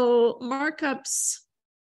 And so markups,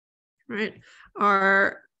 right,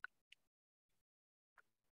 are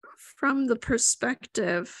from the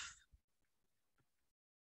perspective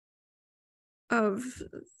of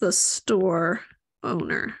the store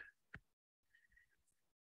owner.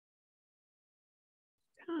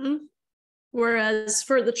 Whereas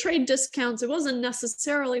for the trade discounts, it wasn't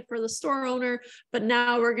necessarily for the store owner, but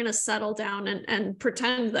now we're going to settle down and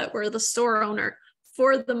pretend that we're the store owner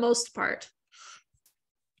for the most part.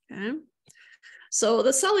 Okay. So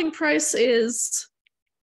the selling price is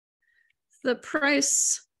the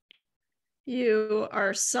price you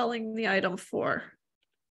are selling the item for.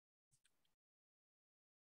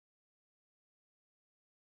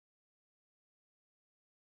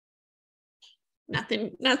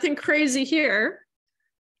 Nothing crazy here.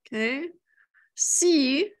 Okay.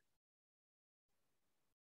 C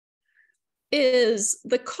is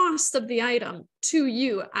the cost of the item to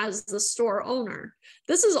you as the store owner.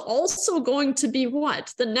 This is also going to be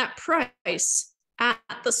what? The net price at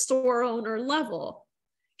the store owner level.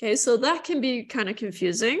 Okay, so that can be kind of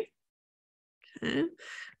confusing. Okay,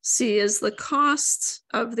 C is the cost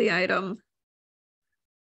of the item.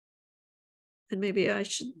 And maybe I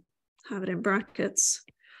should have it in brackets.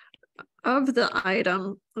 Of the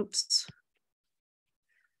item, oops.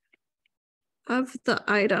 Of the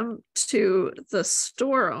item to the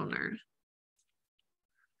store owner.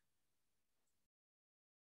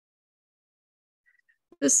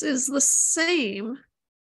 This is the same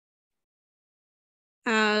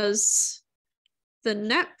as the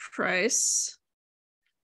net price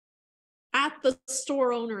at the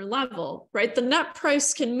store owner level, right? The net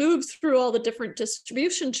price can move through all the different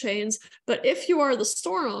distribution chains, but if you are the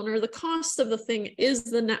store owner, the cost of the thing is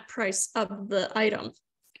the net price of the item,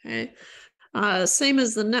 okay? Same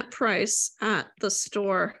as the net price at the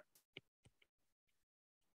store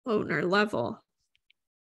owner level.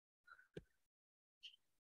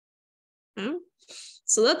 Okay?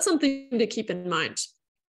 So that's something to keep in mind.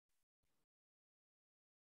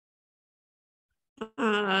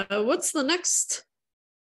 What's the next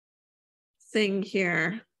thing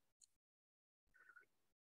here?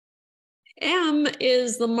 M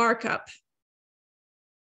is the markup.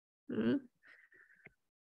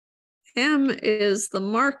 M is the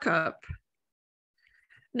markup.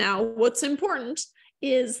 Now, what's important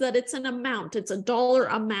is that it's an amount. It's a dollar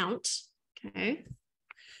amount, okay?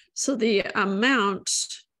 So the amount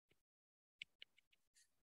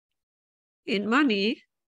in money,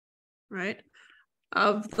 right,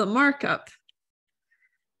 of the markup.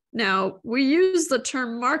 Now, we use the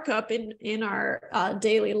term markup in our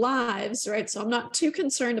daily lives, right? So I'm not too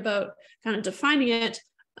concerned about kind of defining it,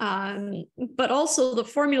 but also the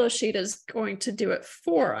formula sheet is going to do it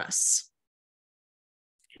for us.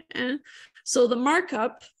 Okay? So the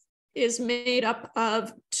markup is made up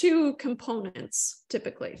of two components,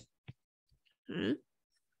 typically. Okay?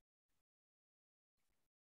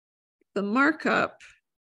 The markup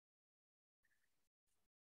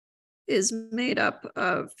is made up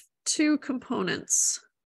of two components.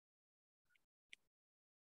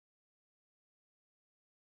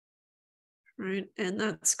 Right, and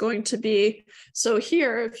that's going to be, so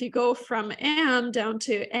here, if you go from M down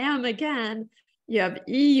to M again, you have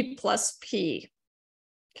E plus P.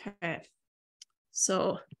 Okay,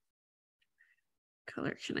 so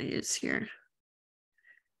color can I use here?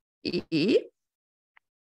 E.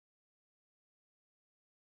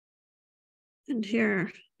 And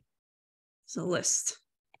here is a list.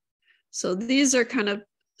 So these are kind of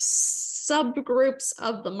subgroups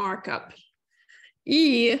of the markup.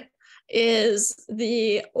 E is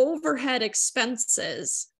the overhead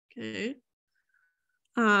expenses, okay?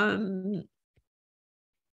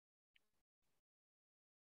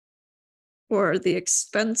 Or the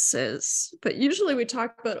expenses, but usually we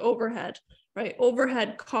talk about overhead, right?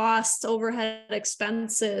 Overhead costs, overhead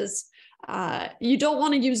expenses. You don't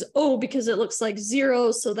want to use O because it looks like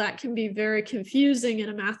zero, so that can be very confusing in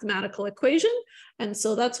a mathematical equation. And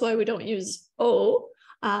so that's why we don't use O,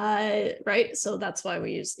 right? So that's why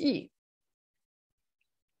we use E.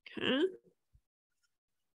 Okay.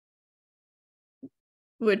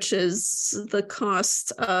 Which is the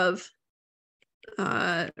cost of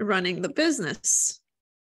running the business.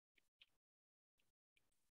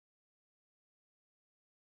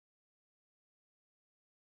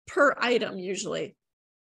 Per item, usually.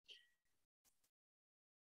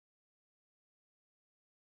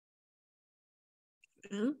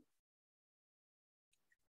 Okay.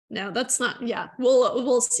 Now that's not, yeah,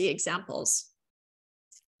 we'll see examples.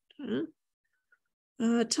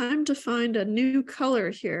 Okay. Time to find a new color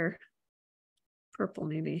here. Purple,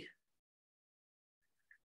 maybe.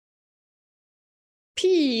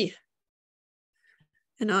 P.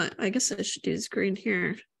 And I guess I should use green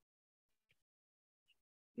here.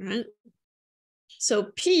 All right.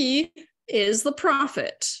 So P is the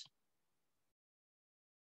profit.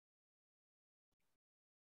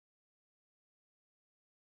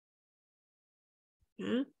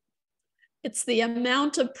 Okay. It's the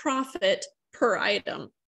amount of profit per item.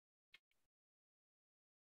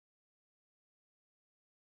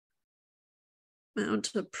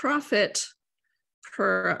 Amount of profit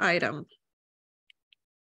per item.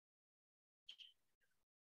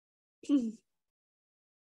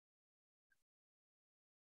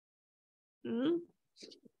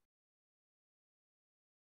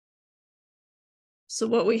 So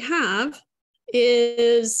what we have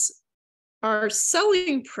is our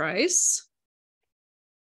selling price,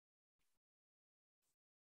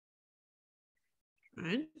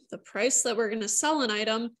 right? the price that we're going to sell an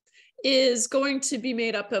item is going to be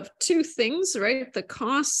made up of two things, right? The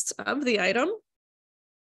cost of the item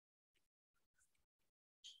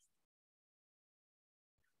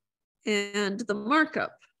and the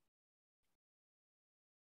markup.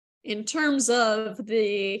 In terms of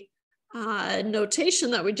the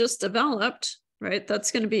notation that we just developed, right,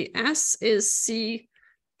 that's going to be S is C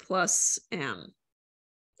plus M,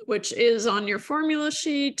 which is on your formula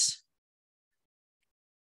sheet.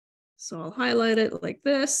 So I'll highlight it like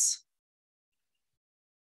this.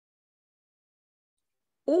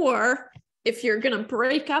 Or if you're going to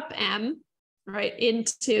break up M, right,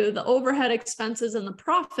 into the overhead expenses and the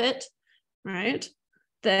profit, right,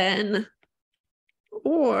 then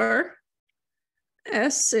or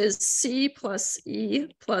S is C plus E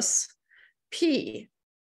plus P,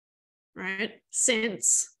 right?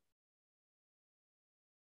 Since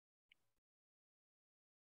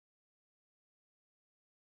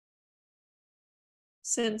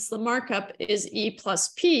the markup is E plus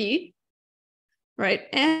P, right?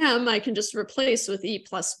 M I can just replace with E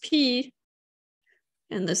plus P.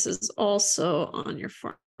 And this is also on your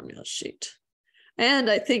formula sheet. And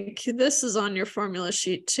I think this is on your formula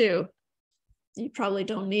sheet too. You probably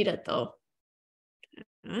don't need it though.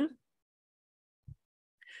 Okay.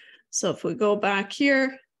 So if we go back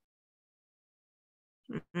here,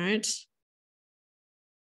 all right,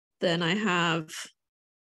 then I have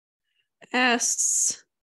S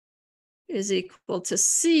is equal to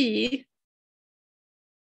C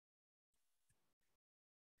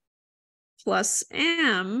plus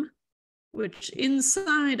M, which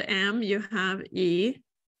inside M you have E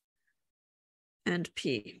and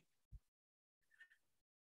P.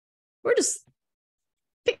 We're just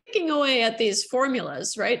picking away at these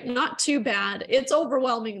formulas, right? Not too bad. It's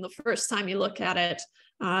overwhelming the first time you look at it.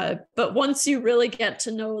 But once you really get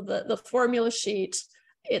to know the formula sheet,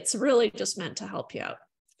 it's really just meant to help you out,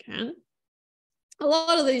 okay? A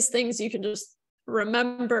lot of these things you can just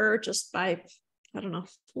remember just by, I don't know,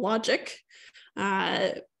 logic,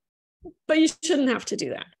 but you shouldn't have to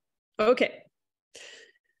do that. Okay.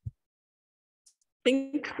 I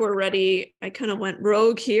think we're ready. I kind of went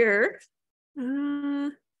rogue here.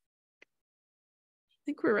 I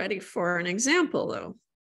think we're ready for an example though.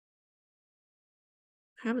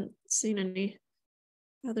 I haven't seen any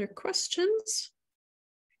other questions.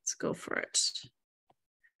 Let's go for it.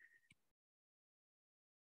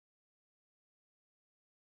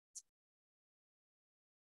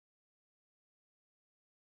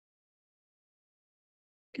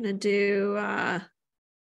 Gonna do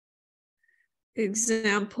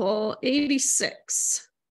example 86.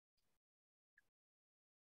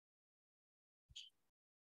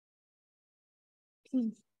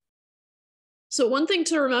 So one thing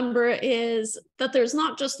to remember is that there's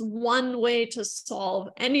not just one way to solve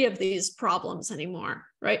any of these problems anymore,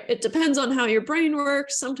 right? It depends on how your brain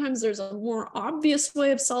works. Sometimes there's a more obvious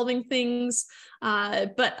way of solving things,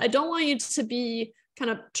 but I don't want you to be kind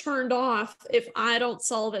of turned off if I don't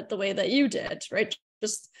solve it the way that you did, right?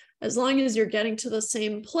 Just as long as you're getting to the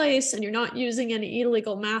same place and you're not using any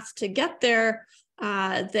illegal math to get there,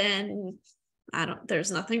 then there's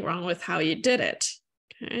nothing wrong with how you did it,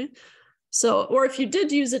 okay? So, or if you did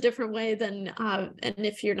use a different way, then, and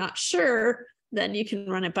if you're not sure, then you can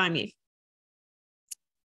run it by me.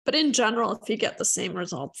 But in general, if you get the same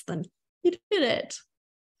results, then you did it.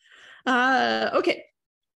 Okay.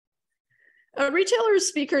 A retailer of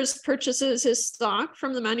speakers purchases his stock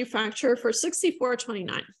from the manufacturer for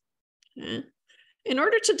 $64.29. Okay. In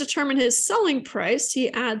order to determine his selling price, he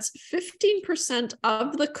adds 15%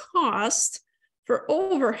 of the cost for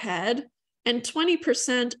overhead and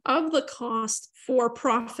 20% of the cost for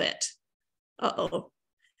profit. Uh-oh.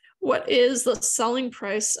 What is the selling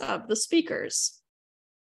price of the speakers?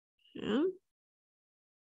 Yeah.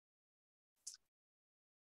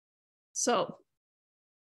 So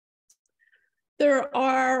there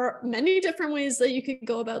are many different ways that you could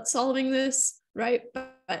go about solving this, right?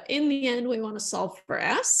 But in the end, we want to solve for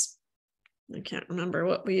S. I can't remember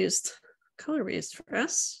what we used, color we used for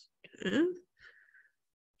S. Okay.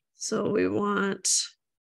 So we want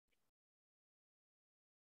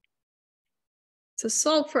to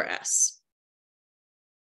solve for S.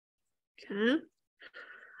 Okay.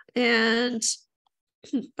 And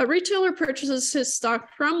a retailer purchases his stock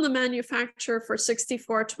from the manufacturer for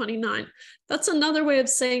 $64.29. That's another way of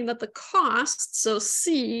saying that the cost, so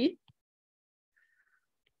C,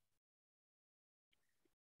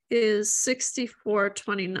 is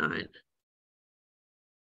 $64.29.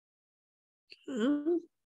 Okay.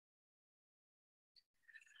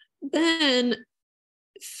 Then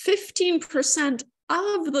 15%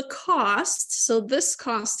 of the cost, so this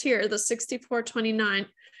cost here, the 64.29,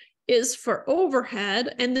 is for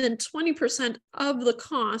overhead, and then 20% of the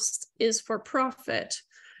cost is for profit.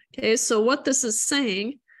 Okay, so what this is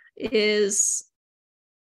saying is,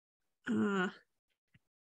 can't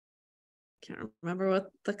remember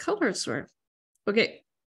what the colors were. Okay,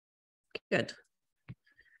 good.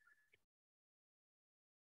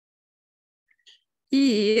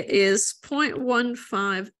 E is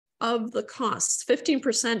 0.15 of the cost,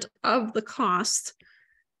 15% of the cost,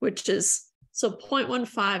 which is, so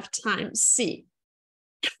 0.15 times C.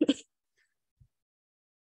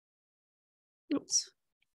 Oops.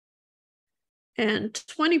 And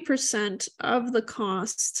 20% of the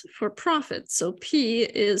cost for profit. So P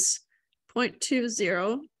is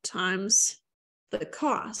 0.20 times the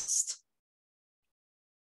cost.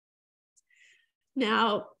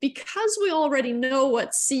 Now, because we already know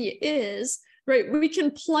what C is, right, we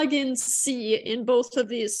can plug in C in both of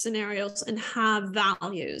these scenarios and have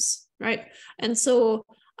values, right? And so,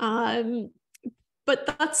 but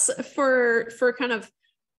that's for kind of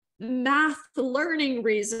math learning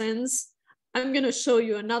reasons. I'm going to show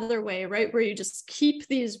you another way, right, where you just keep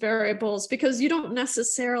these variables because you don't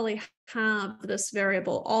necessarily have this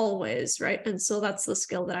variable always, right? And so that's the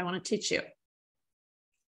skill that I want to teach you.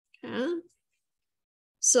 Okay.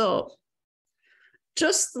 So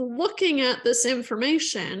just looking at this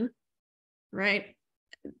information, right,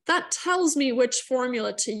 that tells me which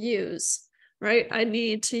formula to use, right? I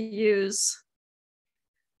need to use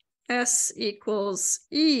S equals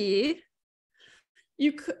E.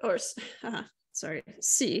 You could, or sorry,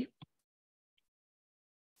 C.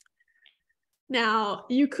 Now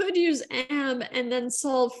you could use M and then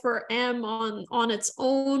solve for M on its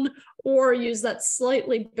own, or use that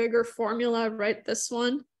slightly bigger formula, right? This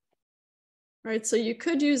one, right? So you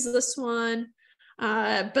could use this one,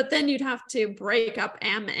 but then you'd have to break up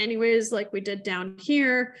M anyways, like we did down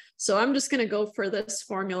here. So I'm just going to go for this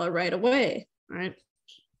formula right away, right?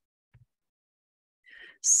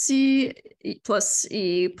 C plus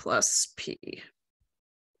E plus P.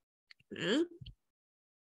 Okay.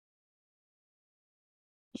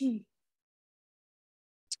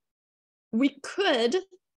 We could,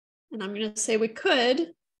 and I'm going to say we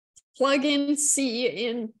could, plug in C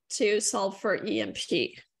in to solve for E and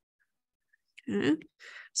P. Okay.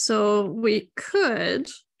 So we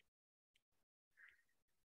could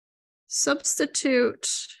substitute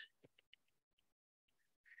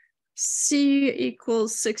C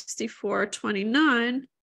equals 64.29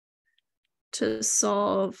 to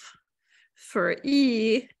solve for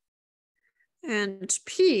E and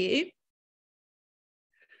P,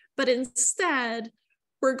 but instead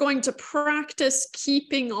we're going to practice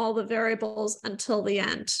keeping all the variables until the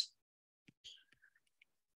end.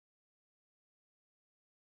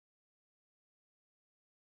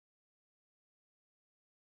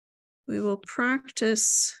 We will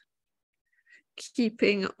practice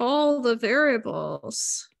keeping all the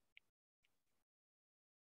variables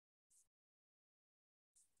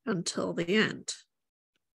until the end.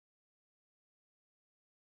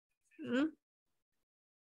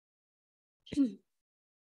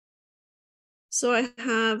 So I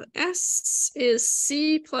have S is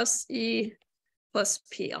C plus E plus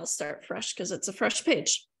P. I'll start fresh because it's a fresh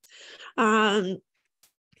page.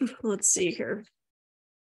 Let's see here.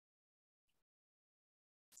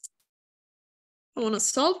 I want to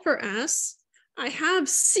solve for S. I have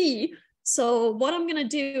C. So what I'm going to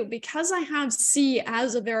do, because I have C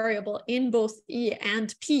as a variable in both E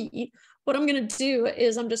and P, what I'm going to do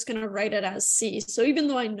is I'm just going to write it as C. So even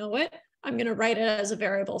though I know it, I'm going to write it as a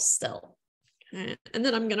variable still. Okay. And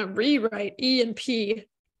then I'm going to rewrite E and P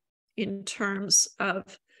in terms of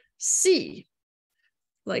C,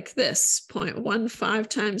 like this, 0.15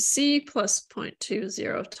 times C plus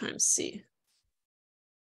 0.20 times C.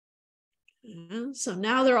 So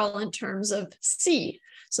now they're all in terms of C.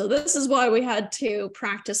 So this is why we had to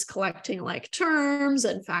practice collecting like terms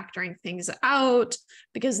and factoring things out,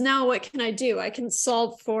 because now what can I do? I can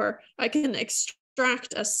I can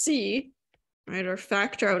extract a C, right, or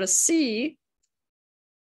factor out a C.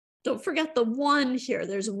 Don't forget the 1 here.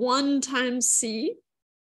 There's 1 times C.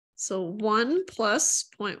 So 1 plus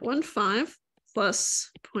 0.15 plus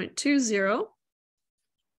 0.20.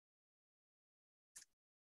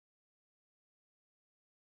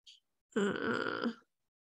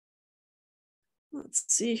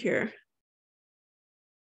 Let's see here.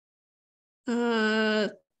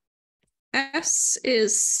 S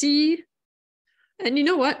is C. And you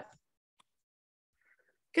know what? I'm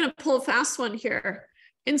going to pull a fast one here.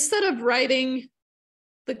 Instead of writing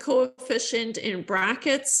the coefficient in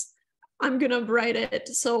brackets, I'm going to write it.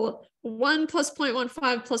 So 1 plus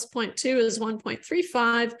 0.15 plus 0.2 is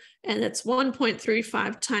 1.35, and it's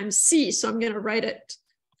 1.35 times C. So I'm going to write it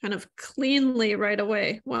kind of cleanly right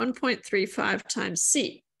away. 1.35 times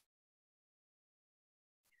C.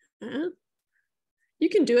 You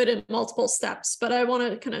can do it in multiple steps, but I want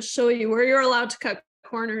to kind of show you where you're allowed to cut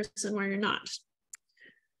corners and where you're not.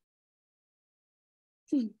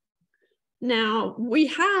 Now we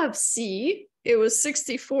have C, it was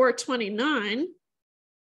 64.29.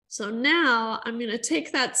 So now I'm going to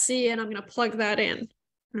take that C and I'm going to plug that in.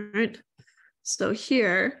 All right. So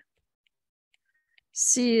here,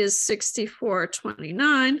 C is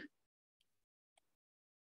 64.29.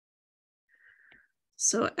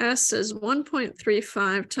 So S is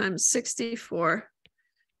 1.35 times 64.29.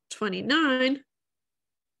 I'm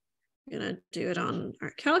going to do it on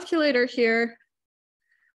our calculator here.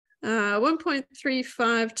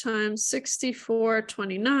 1.35 times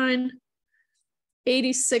 64.29.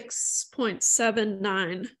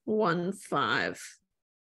 86.7915.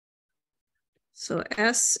 So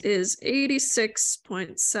S is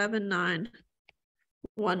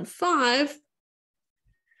 86.7915,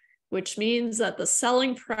 which means that the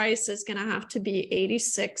selling price is going to have to be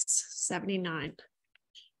 86.79.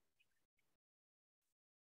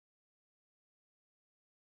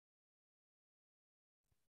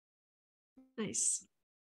 Nice.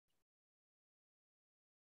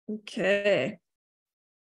 Okay.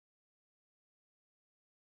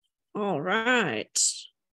 All right.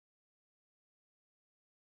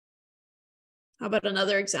 How about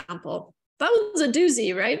another example? That was a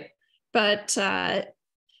doozy, right? But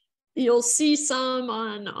you'll see some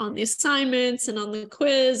on the assignments and on the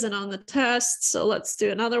quiz and on the test. So let's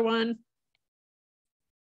do another one.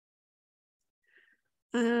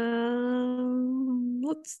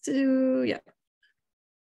 Let's do, yeah.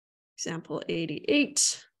 Example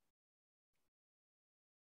 88.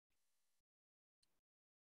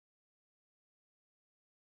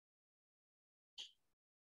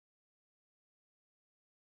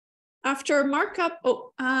 After markup,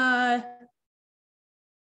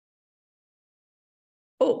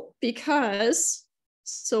 because,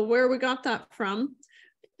 so where we got that from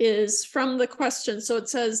is from the question. So it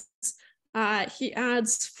says he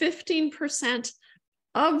adds 15%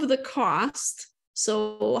 of the cost.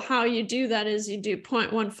 So how you do that is you do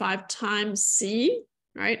 0.15 times C,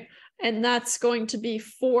 right? And that's going to be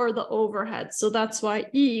for the overhead. So that's why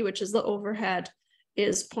E, which is the overhead,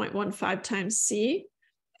 is 0.15 times C.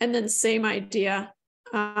 And then same idea,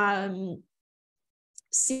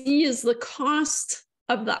 C is the cost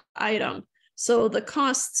of the item. So the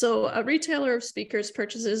cost, so a retailer of speakers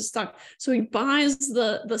purchases stock. So he buys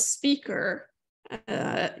the speaker,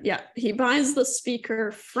 he buys the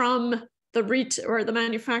speaker from the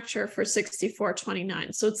manufacturer for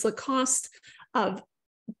 64.29. So it's the cost of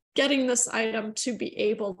getting this item to be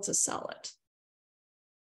able to sell it.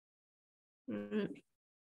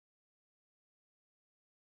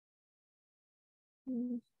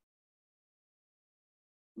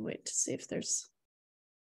 Wait to see if there's.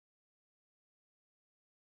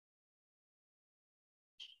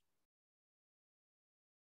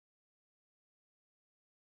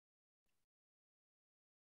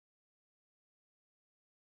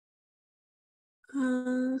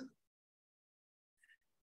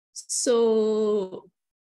 So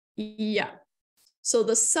yeah, so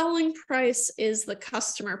the selling price is the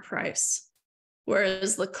customer price,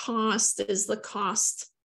 whereas the cost is the cost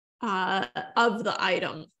of the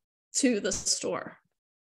item to the store.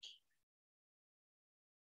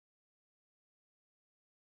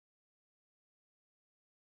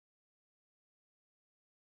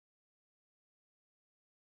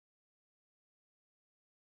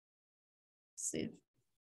 Let's see.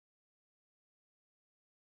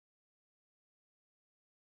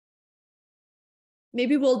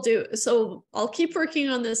 Maybe we'll do, so I'll keep working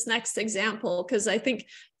on this next example because I think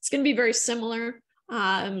it's going to be very similar.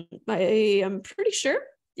 I am pretty sure.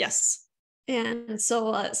 Yes. And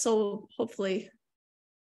so, so hopefully,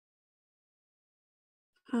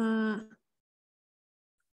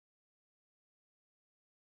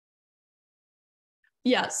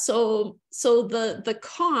 yeah, so the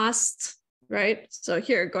cost, right? So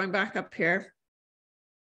here, going back up here.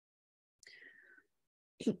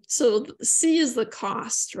 So C is the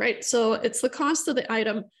cost, right? So it's the cost of the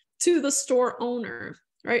item to the store owner,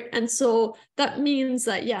 right? And so that means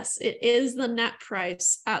that, yes, it is the net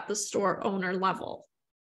price at the store owner level.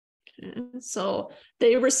 Okay. So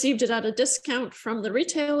they received it at a discount from the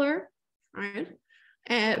retailer, right?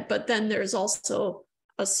 But then there's also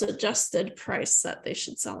a suggested price that they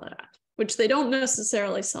should sell it at, which they don't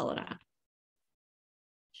necessarily sell it at.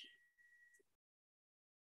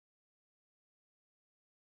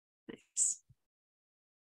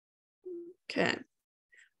 Okay.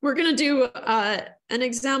 We're going to do an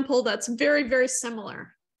example that's very, very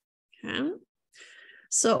similar. Okay.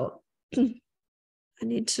 So I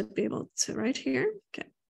need to be able to write here. Okay.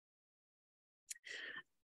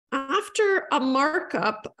 After a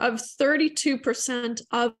markup of 32%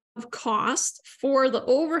 of cost for the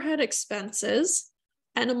overhead expenses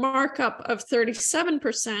and a markup of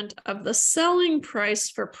 37% of the selling price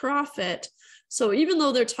for profit. So even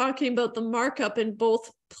though they're talking about the markup in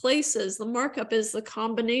both places, the markup is the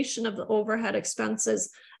combination of the overhead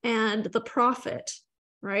expenses and the profit,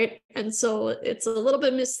 right? And so it's a little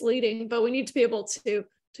bit misleading, but we need to be able to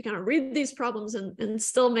kind of read these problems and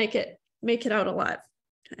still make it out alive.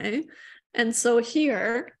 Okay, and so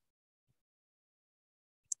here,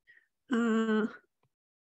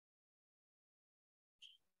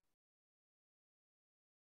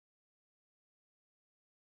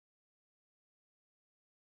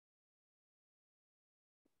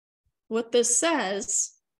 what this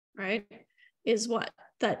says, right, is what?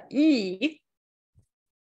 That E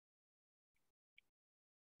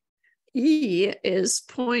is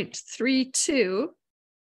 0.32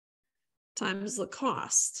 times the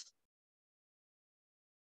cost.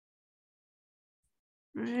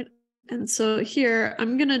 Right, and so here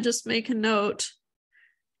I'm going to just make a note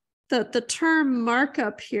that the term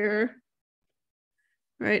markup here,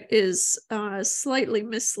 right, is slightly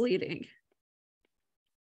misleading.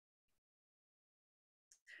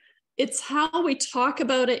 It's how we talk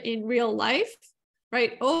about it in real life,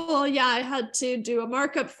 right? Oh, yeah, I had to do a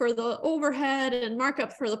markup for the overhead and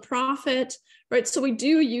markup for the profit, right? So we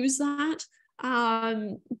do use that.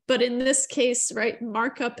 But in this case, right,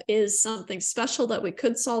 markup is something special that we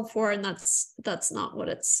could solve for, and that's not what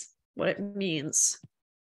it means.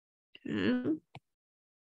 Okay.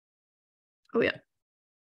 Oh yeah.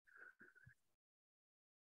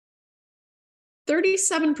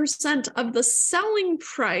 37% of the selling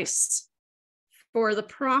price for the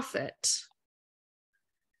profit.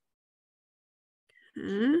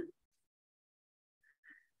 Okay.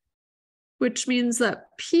 Which means that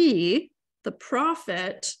P, the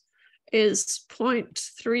profit, is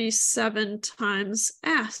 0.37 times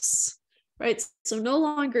S, right? So no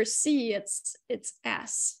longer C, it's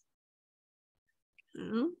S.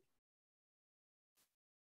 Okay.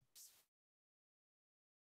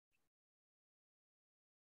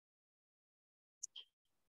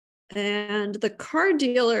 And the car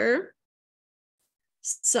dealer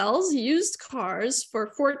sells used cars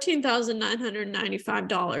for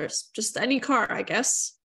 $14,995. Just any car, I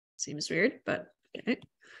guess. Seems weird, but okay.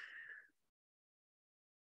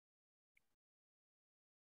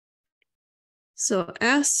 So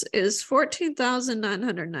S is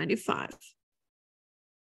 14,995.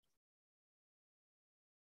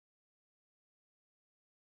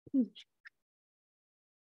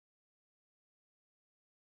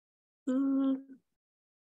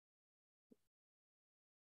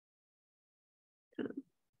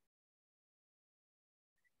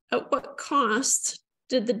 At what cost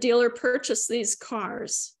did the dealer purchase these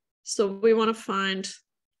cars? So we want to find.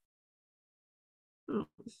 Oh.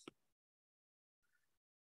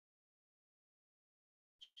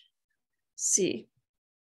 C.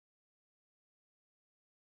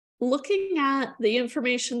 Looking at the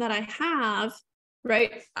information that I have,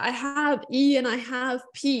 right, I have E and I have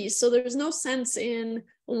P, so there's no sense in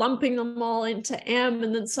lumping them all into M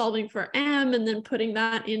and then solving for M and then putting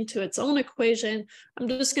that into its own equation. I'm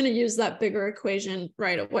just going to use that bigger equation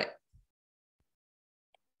right away.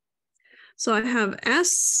 So I have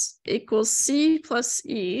S equals C plus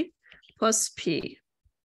E plus P,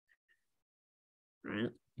 right?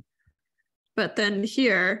 But then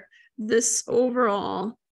here, this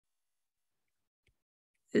overall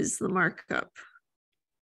is the markup.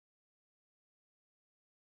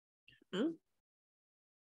 Okay.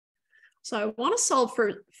 So I want to solve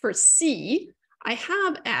for C. I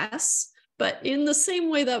have S, but in the same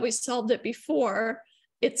way that we solved it before,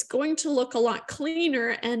 it's going to look a lot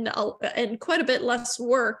cleaner and quite a bit less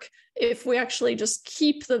work if we actually just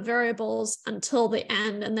keep the variables until the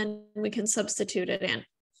end and then we can substitute it in.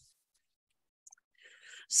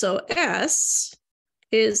 So S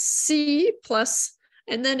is C plus,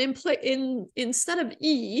 and then instead of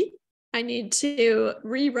E, I need to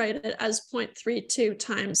rewrite it as 0.32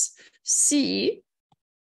 times C.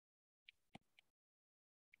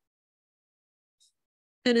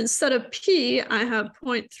 And instead of P, I have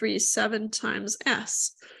 0.37 times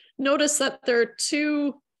S. Notice that there are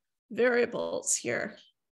two variables here,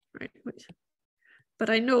 right? But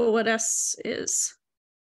I know what S is.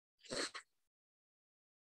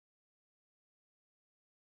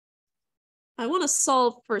 I want to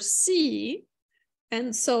solve for C,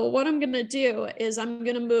 And so what I'm going to do is I'm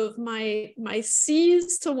going to move my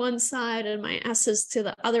C's to one side and my S's to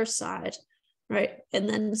the other side, right? And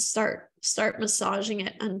then start massaging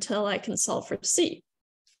it until I can solve for C.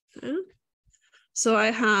 Okay. So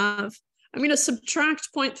I'm going to subtract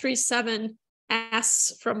 0.37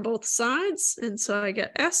 S from both sides. And so I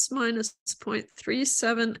get S minus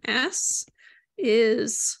 0.37 S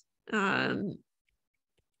is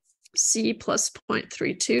C plus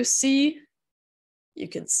 0.32 C. You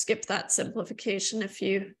can skip that simplification if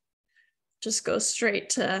you just go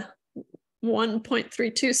straight to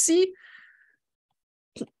 1.32 C.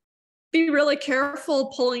 Be really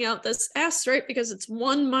careful pulling out this S, right? Because it's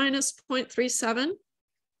 1 minus 0.37.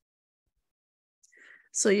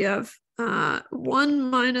 So you have 1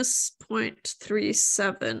 minus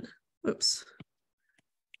 0.37, oops,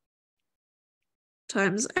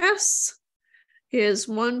 times S is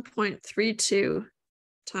 1.32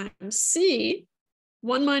 times C.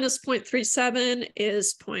 1 minus 0.37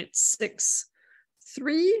 is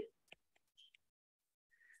 0.63.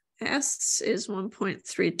 S is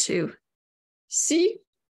 1.32 C.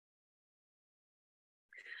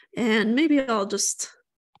 And maybe I'll just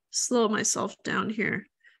slow myself down here.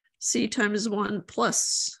 C times 1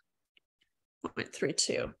 plus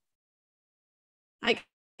 0.32. I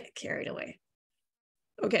get carried away.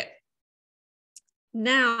 Okay.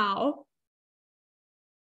 Now,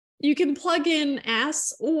 you can plug in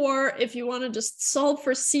S, or if you want to just solve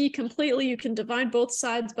for C completely, you can divide both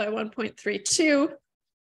sides by 1.32.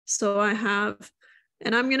 So I have,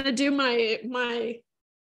 and I'm going to do my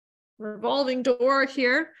revolving door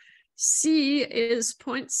here. C is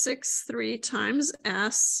 0.63 times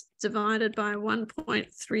S divided by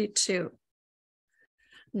 1.32.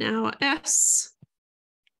 Now S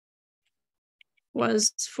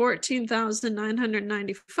was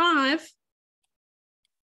 14,995.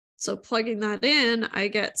 So plugging that in, I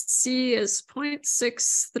get C is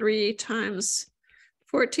 0.63 times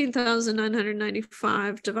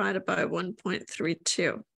 14,995 divided by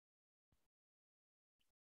 1.32.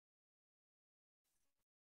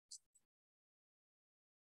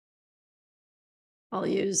 I'll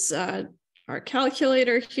use our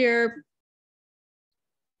calculator here.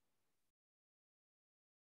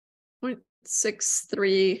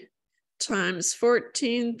 0.63 times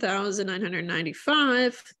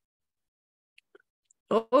 14,995.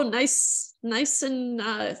 Oh, nice and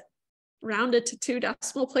rounded to 2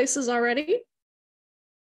 decimal places already.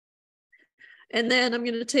 And then I'm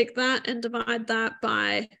going to take that and divide that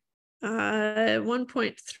by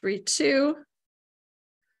 1.32.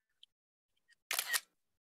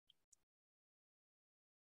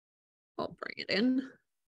 I'll bring it in.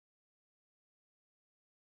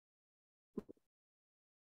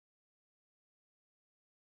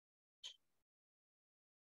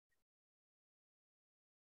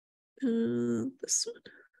 This one.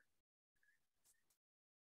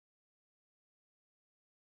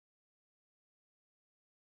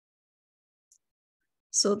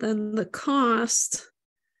 So then the cost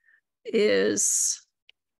is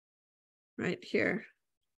right here.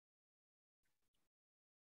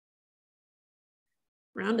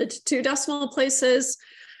 Rounded to 2 decimal places,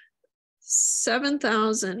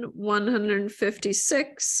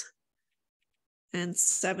 7,156 and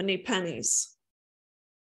 70 pennies.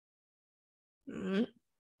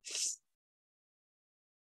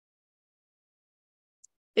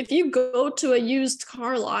 If you go to a used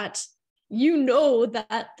car lot, you know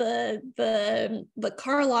that the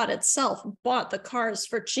car lot itself bought the cars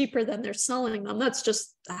for cheaper than they're selling them. That's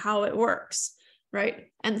just how it works, right?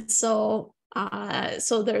 And so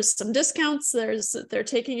so there's some discounts, they're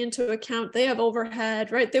taking into account, they have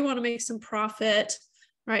overhead, right? They want to make some profit,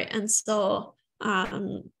 right? And so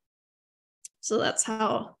so that's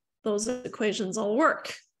how those equations all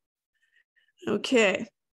work. Okay.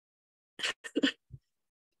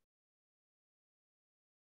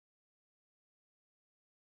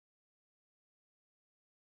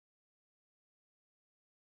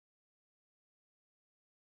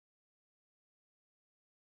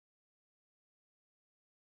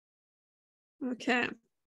 Okay.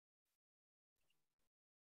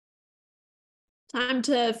 Time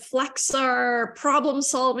to flex our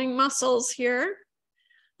problem-solving muscles here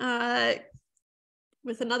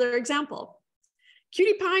with another example.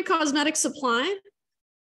 Cutie Pie Cosmetic Supply,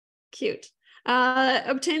 cute,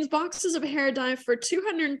 obtains boxes of hair dye for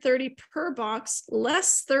 $230 per box,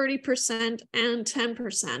 less 30% and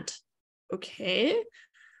 10%. Okay.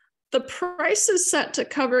 The price is set to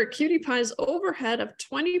cover Cutie Pie's overhead of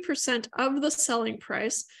 20% of the selling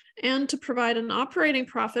price and to provide an operating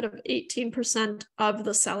profit of 18% of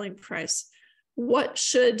the selling price. what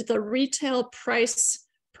should the retail price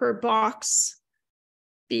per box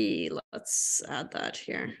be? Let's add that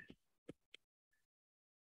here.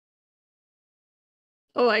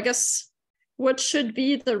 Oh, I guess what should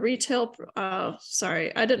be the retail,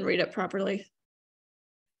 sorry, I didn't read it properly.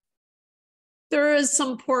 There is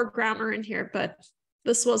some poor grammar in here, but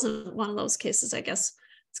this wasn't one of those cases, I guess.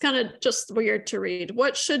 It's kind of just weird to read.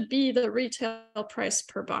 What should be the retail price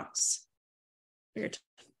per box? Weird.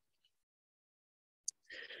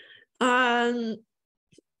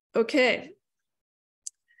 Okay.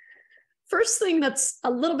 First thing that's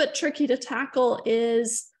a little bit tricky to tackle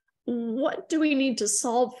is what do we need to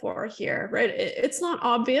solve for here, right? It's not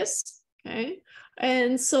obvious, okay?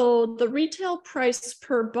 And so the retail price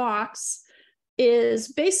per box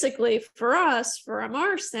is basically for us, from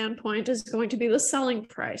our standpoint, is going to be the selling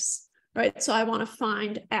price, right? So I want to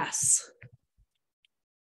find S.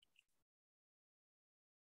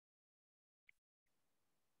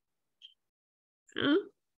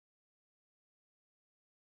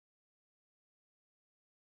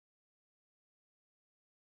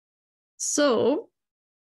 So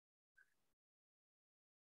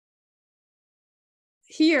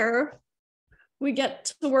here we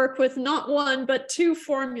get to work with not one, but two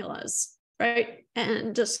formulas, right?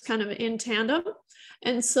 And just kind of in tandem.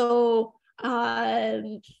 And so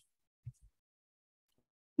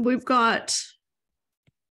we've got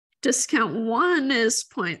discount 1 is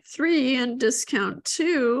 0.3 and discount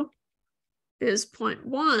 2 is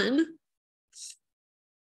 0.1.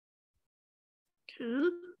 Okay.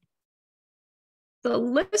 The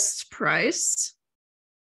list price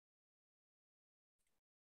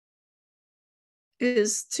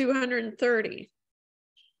is 230.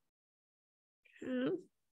 Okay.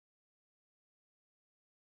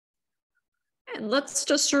 And let's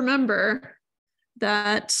just remember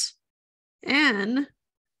that N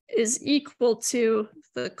is equal to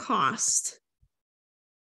the cost,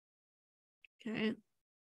 okay,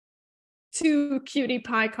 to Cutie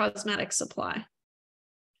Pie Cosmetic Supply.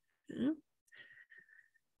 Okay.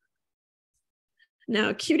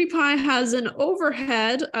 Now, Cutie Pie has an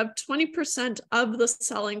overhead of 20% of the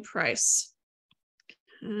selling price.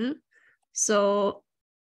 Okay. So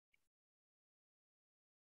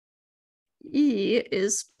E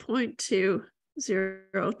is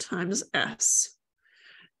 0.20 times S.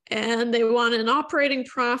 And they want an operating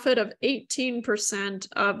profit of 18%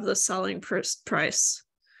 of the selling price.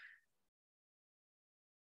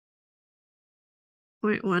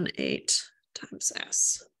 0.18 times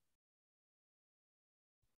S.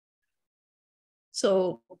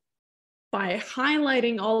 So by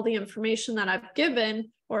highlighting all the information that I've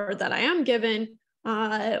given, or that I am given,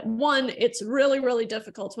 one, it's really, really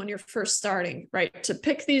difficult when you're first starting, right, to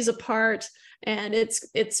pick these apart. And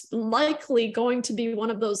it's likely going to be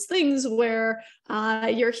one of those things where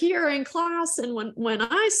you're here in class, and when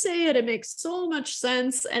I say it, it makes so much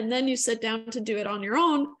sense. And then you sit down to do it on your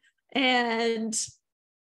own, and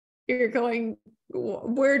you're going,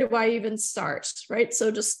 where do I even start, right?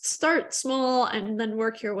 So just start small and then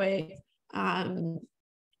work your way out.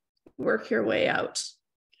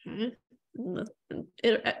 Okay.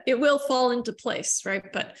 It will fall into place, right?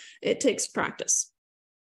 But it takes practice.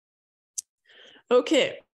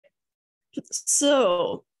 Okay.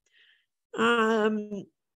 So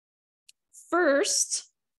first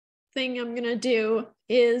thing I'm going to do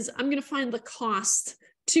is I'm going to find the cost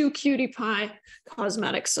to Cutie Pie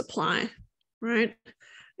Cosmetic Supply, right?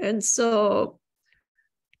 And so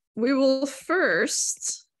we will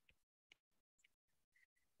first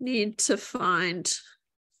need to find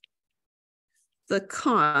the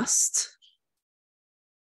cost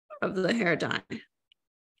of the hair dye.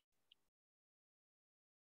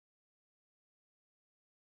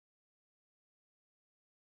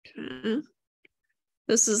 Okay.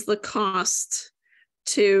 This is the cost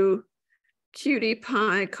to Cutie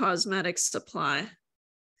Pie Cosmetic Supply.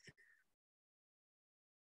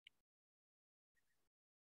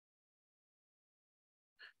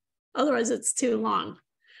 Otherwise, it's too long,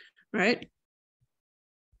 right?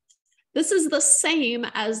 This is the same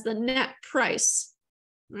as the net price,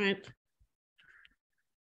 right?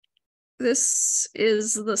 This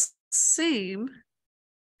is the same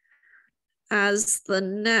as the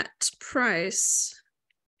net price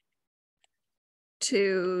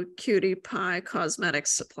to Cutie Pie Cosmetic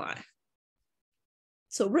Supply.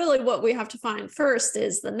 So really what we have to find first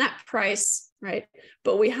is the net price, right?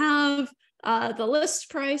 But we have the list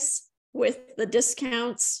price with the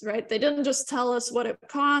discounts, right? They didn't just tell us what it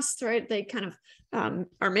cost, right? They kind of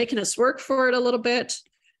are making us work for it a little bit.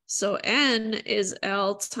 So N is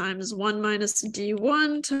L times 1 minus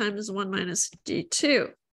D1 times 1 minus D2.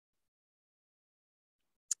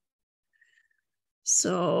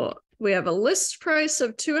 So we have a list price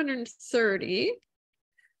of 230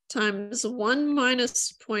 times 1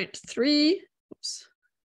 minus 0.3, oops,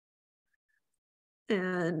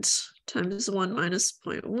 and times 1 minus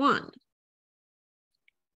 0.1.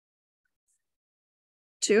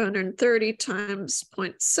 230 times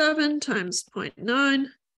 0.7 times 0.9.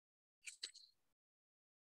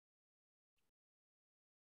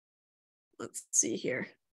 Let's see here.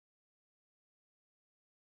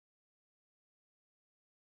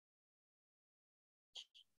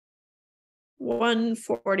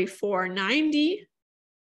 $144.90.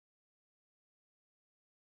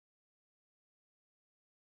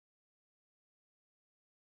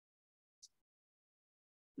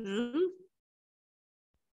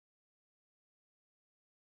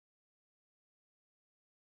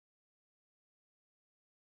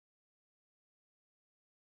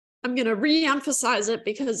 I'm going to re-emphasize it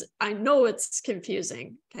because I know it's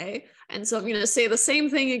confusing, okay? And so I'm going to say the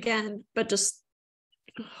same thing again, but just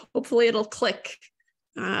hopefully it'll click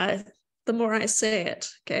the more I say it,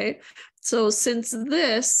 okay? So since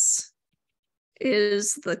this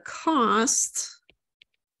is the cost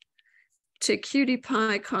to Cutie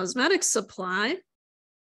Pie Cosmetic Supply,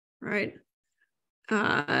 right?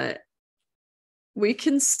 We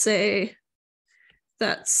can say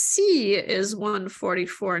that C is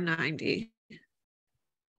 $144.90.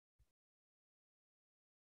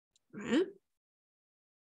 Right?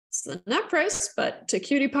 It's the net price, but to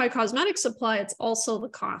Cutie Pie Cosmetic Supply, it's also the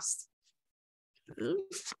cost.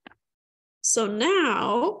 So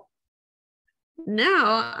now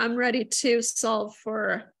I'm ready to solve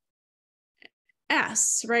for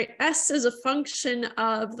S, right? S is a function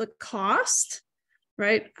of the cost,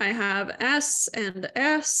 right? I have S and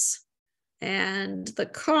the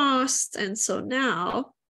cost. And so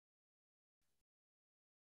now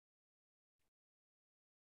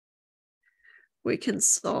we can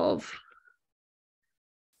solve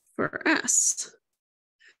for S.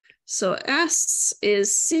 So S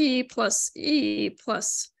is C plus E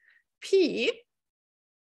plus P.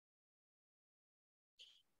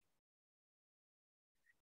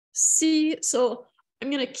 C, so I'm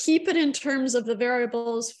going to keep it in terms of the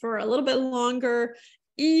variables for a little bit longer.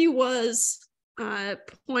 E was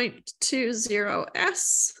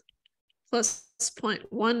 0.20S plus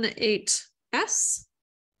 0.18S,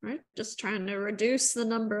 right? Just trying to reduce the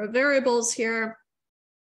number of variables here.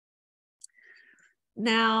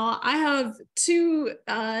 Now I have two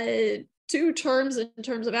terms in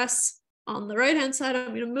terms of S on the right-hand side. I'm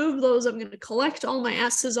going to move those. I'm going to collect all my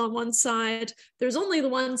S's on one side. There's only the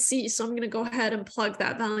one C, so I'm going to go ahead and plug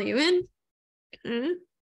that value in. Okay.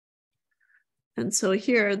 And so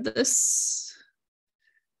here, this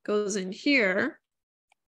goes in here.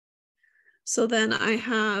 So then I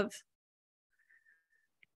have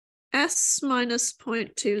S minus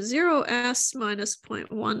 0.20S minus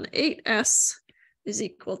 0.18S is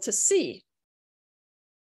equal to C.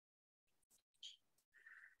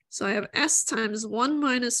 So I have S times 1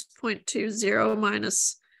 minus 0.20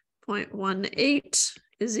 minus 0.18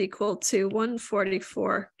 is equal to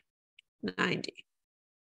 144.90.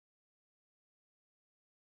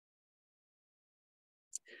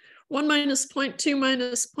 One minus 0.2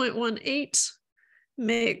 minus 0.18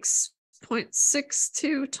 makes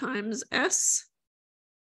 0.62 times S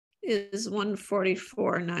is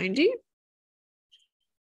 144.90.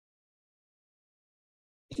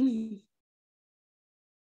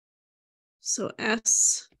 So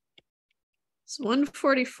S is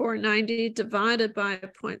 144.90 divided by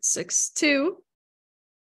 0.62.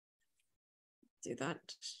 Do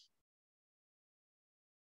that.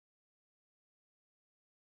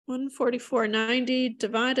 144.90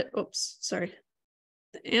 divided, oops, sorry.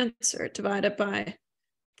 The answer divided by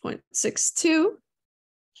 0.62.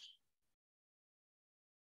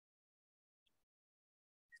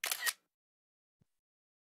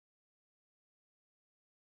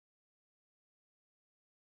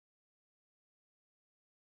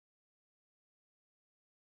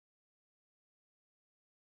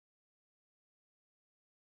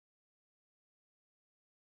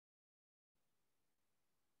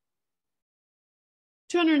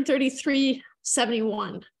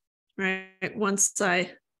 $233.71, right? Once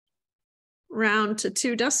I round to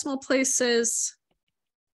 2 decimal places.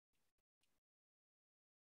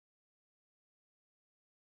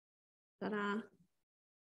 Ta-da.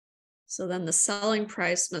 So then the selling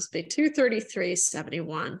price must be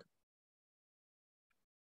 $233.71.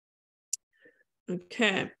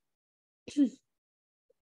 Okay.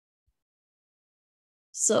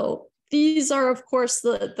 So these are, of course,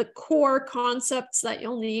 the core concepts that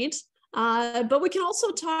you'll need. But we can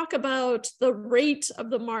also talk about the rate of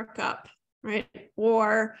the markup, right?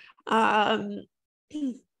 Or in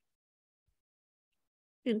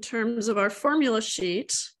terms of our formula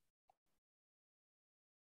sheet,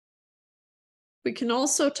 we can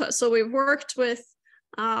also, so we've worked with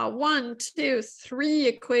 1, 2, 3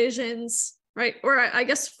 equations, right? Or I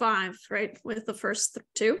guess 5, right? With the first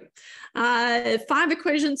 2. 5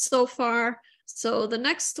 equations so far. So the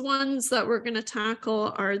next ones that we're going to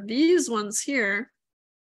tackle are these ones here.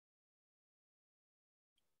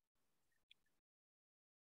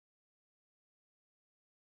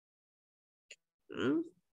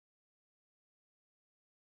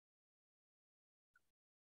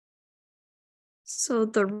 So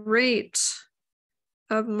the rate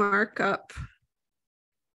of markup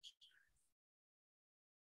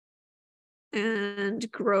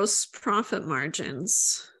and gross profit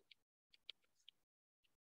margins.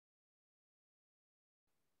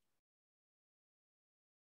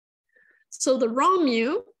 So the raw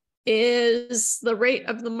mu is the rate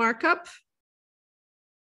of the markup.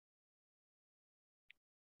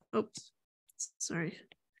 Oops, sorry.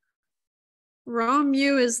 Raw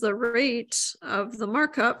mu is the rate of the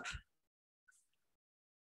markup.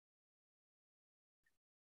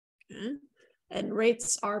 Okay. And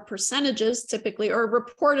rates are percentages typically, or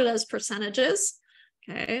reported as percentages.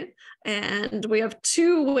 Okay. And we have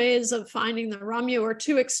 2 ways of finding the raw mu, or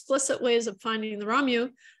 2 explicit ways of finding the raw mu.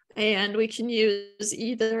 And we can use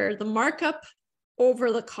either the markup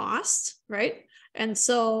over the cost, right? And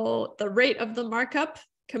so the rate of the markup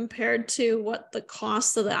compared to what the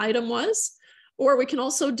cost of the item was, or we can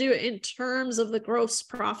also do it in terms of the gross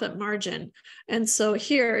profit margin. And so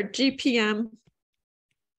here, GPM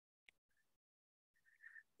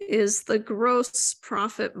is the gross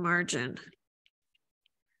profit margin.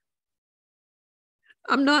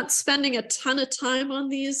 I'm not spending a ton of time on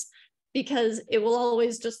these because it will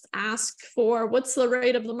always just ask for what's the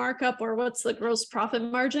rate of the markup or what's the gross profit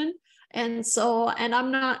margin. And so, and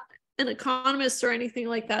I'm not an economist or anything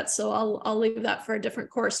like that, so I'll leave that for a different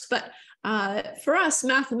course. But for us,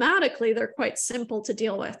 mathematically, they're quite simple to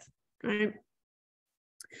deal with, right?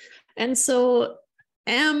 And so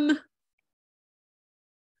M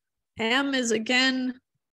is again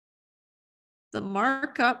the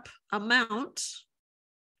markup amount,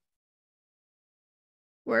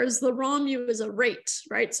 whereas the raw mu is a rate,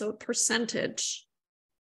 right? So a percentage.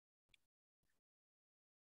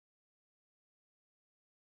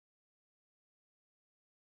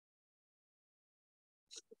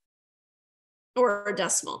 Or a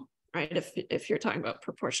decimal, right? If you're talking about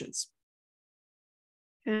proportions.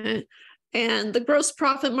 Okay. And the gross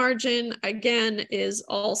profit margin, again, is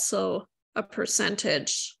also a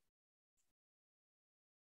percentage.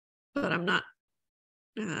 But I'm not,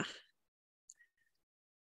 it's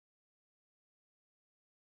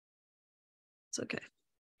okay.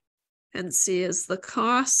 And C is the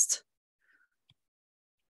cost.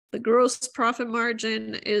 The gross profit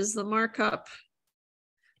margin is the markup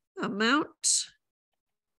amount.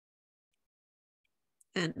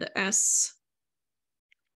 And S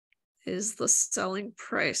is the selling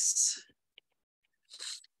price.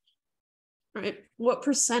 Right? What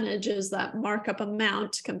percentage is that markup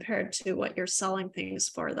amount compared to what you're selling things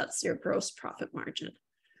for? That's your gross profit margin.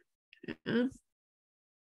 Okay.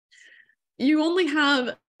 You only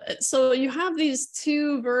have, so you have these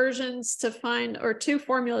 2 versions to find, or 2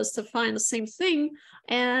 formulas to find the same thing.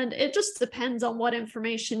 And it just depends on what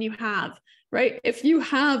information you have, right? If you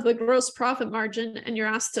have the gross profit margin and you're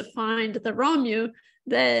asked to find the raw mu,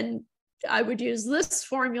 then I would use this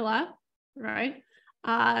formula, right?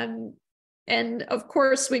 And of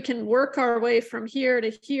course, we can work our way from here to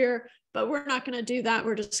here, but we're not going to do that.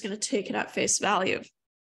 We're just going to take it at face value.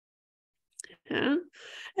 Yeah.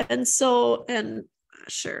 And so, and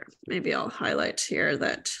sure, maybe I'll highlight here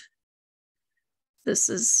that this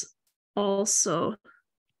is also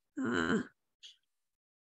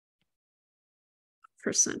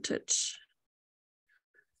percentage.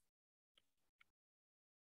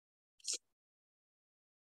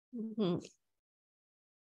 Mm-hmm.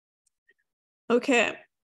 Okay.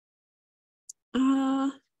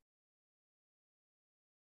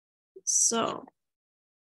 So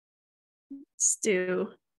let's do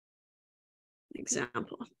an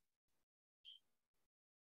example.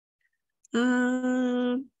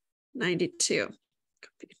 92.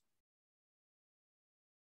 Copy.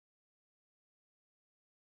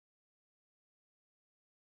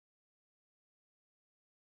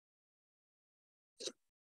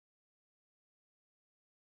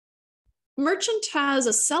 Merchant has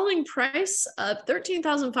a selling price of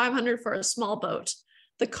 $13,500 for a small boat.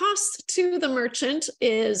 The cost to the merchant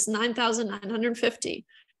is $9,950.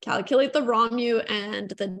 calculate the ROMU and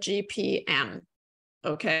the GPM.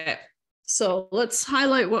 Okay, so let's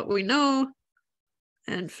highlight what we know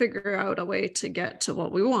and figure out a way to get to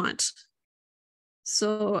what we want.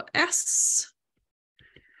 So S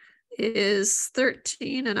is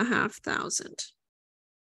 13,500.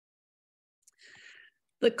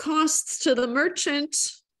 The costs to the merchant,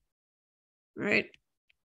 right?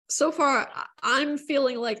 So far, I'm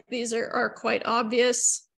feeling like these are quite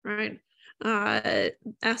obvious, right?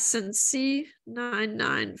 S and C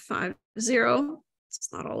 9950.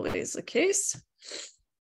 It's not always the case.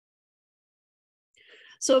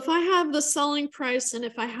 So if I have the selling price and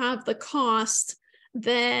if I have the cost,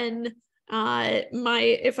 then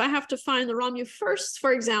if I have to find the ROMU first,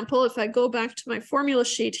 for example, if I go back to my formula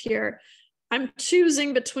sheet here, I'm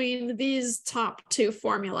choosing between these top two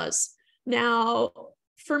formulas. Now,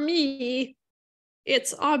 for me,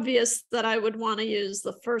 it's obvious that I would want to use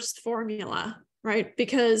the first formula, right?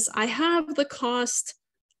 Because I have the cost,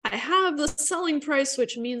 I have the selling price,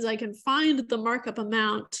 which means I can find the markup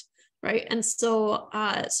amount, right? And so,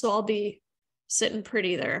 I'll be sitting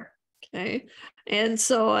pretty there, okay? And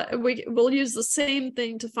so we'll use the same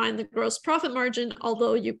thing to find the gross profit margin,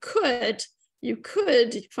 although you could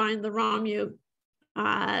find the ROMU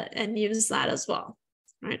and use that as well,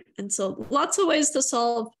 right? And so lots of ways to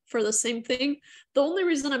solve for the same thing. The only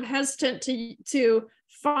reason I'm hesitant to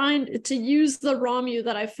use the ROMU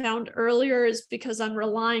that I found earlier is because I'm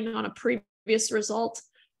relying on a previous result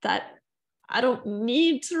that I don't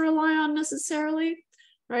need to rely on necessarily,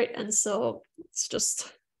 right? And so it's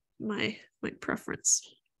just my preference.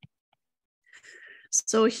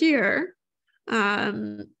 So here,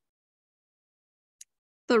 the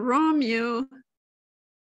ROMU,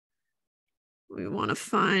 we want to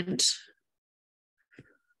find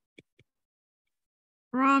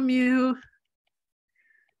ROMU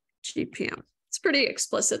GPM. It's pretty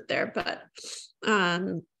explicit there, but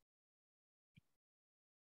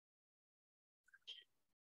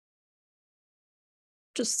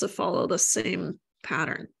just to follow the same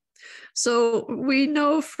pattern. So we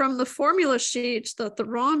know from the formula sheet that the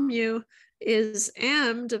ROMU is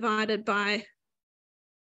M divided by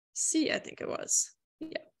C, I think it was.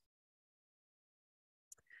 Yeah.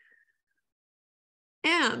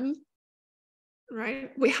 M,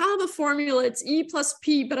 right? We have a formula, it's E plus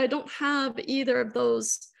P, but I don't have either of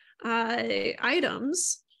those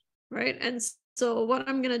items, right? And so what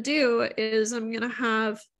I'm going to do is I'm going to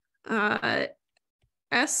have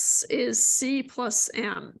S is C plus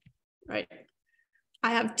M, right?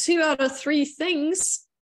 I have 2 out of 3 things.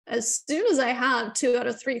 As soon as I have 2 out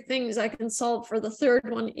of 3 things, I can solve for the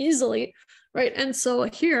third one easily, right? And so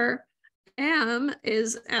here, M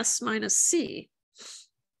is S minus C.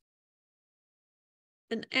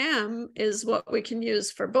 And M is what we can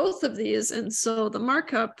use for both of these. And so the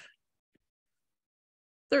markup,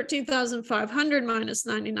 13,500 minus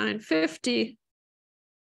 99.50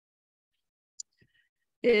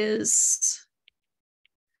 is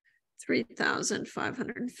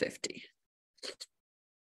 3,550.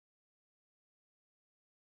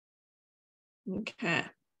 Okay.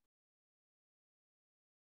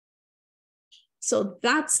 So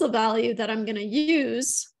that's the value that I'm going to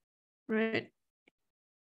use, right?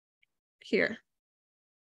 Here.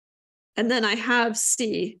 And then I have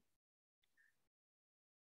C.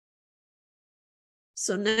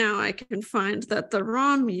 So now I can find that the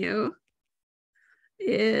ROMU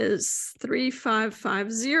is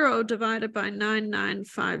 3,550 divided by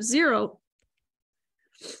 9,950,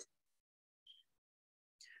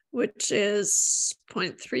 which is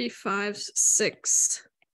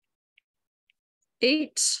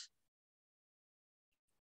 0.3568.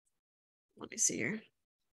 Let me see here.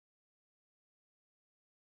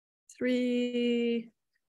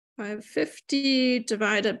 3,550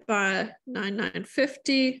 divided by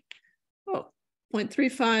 9,950. Oh,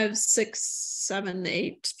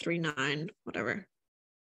 0.356839, whatever.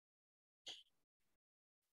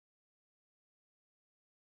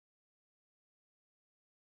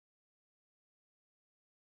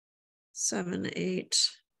 Seven, 8.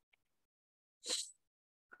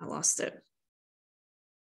 I lost it.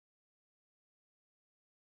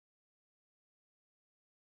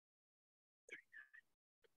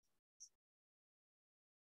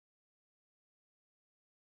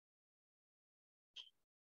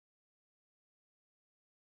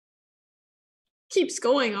 Keeps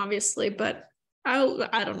going, obviously, but I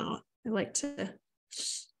don't know.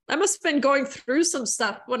 I must have been going through some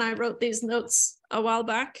stuff when I wrote these notes a while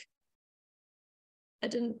back. I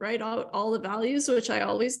didn't write out all the values, which I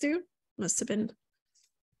always do. Must have been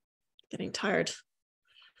getting tired.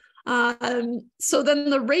 So then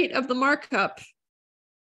the rate of the markup,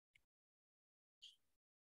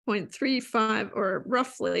 0.35 or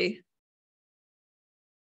roughly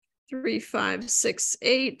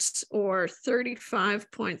 3568 or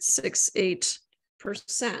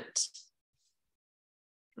 35.68%,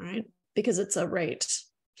 right? Because it's a rate.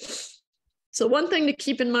 So one thing to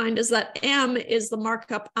keep in mind is that M is the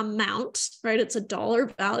markup amount, right? It's a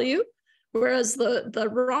dollar value, whereas the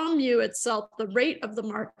ROMU itself, the rate of the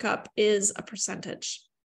markup is a percentage.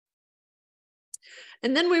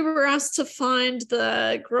 And then we were asked to find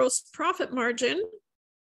the gross profit margin.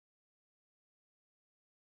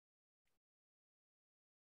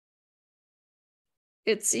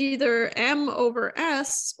 It's either M over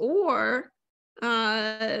S or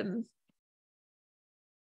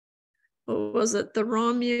what was it? The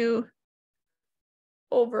ROMU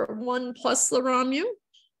over 1 plus the ROMU.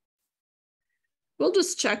 We'll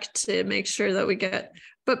just check to make sure that we get,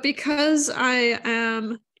 but because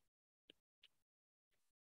I'm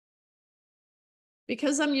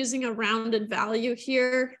using a rounded value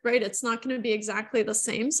here, right? It's not going to be exactly the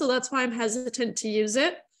same. So that's why I'm hesitant to use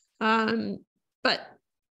it. But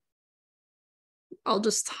I'll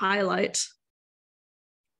just highlight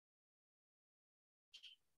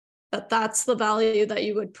that that's the value that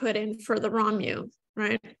you would put in for the ROMU,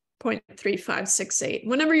 right? 0.3568.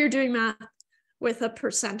 Whenever you're doing math with a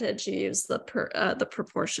percentage, you use the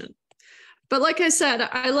proportion. But like I said,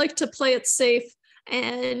 I like to play it safe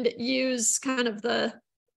and use kind of the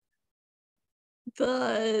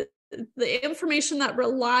information that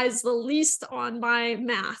relies the least on my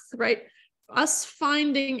math, right? Us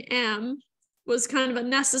finding M was kind of a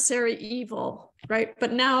necessary evil, right?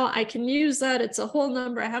 But now I can use that. It's a whole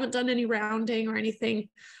number. I haven't done any rounding or anything,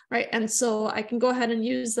 right? And so I can go ahead and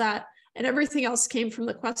use that. And everything else came from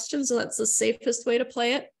the question. So that's the safest way to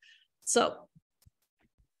play it. So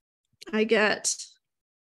I get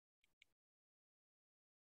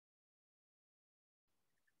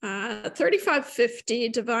 3550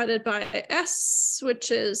 divided by S,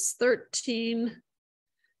 which is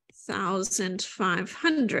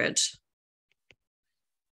 13,500.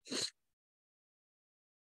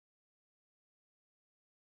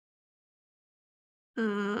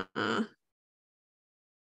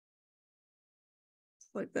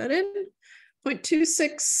 Plug that in.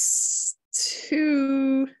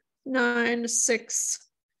 0.26296.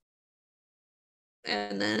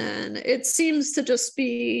 And then it seems to just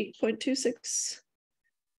be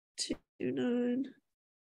 0.2629.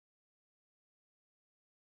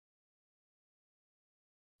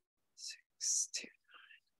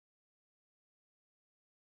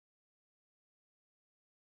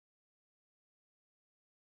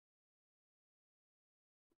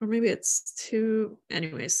 Or maybe it's two,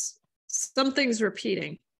 anyways, something's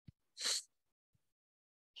repeating.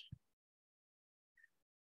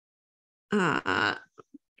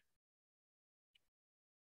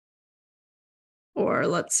 Or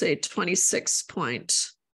let's say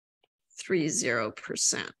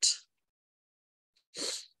 26.30%.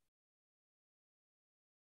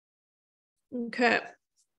 Okay.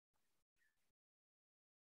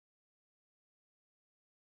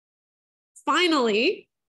 Finally,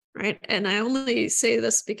 right, and I only say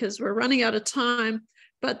this because we're running out of time,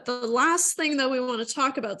 but the last thing that we want to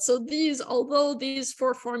talk about, so these, although these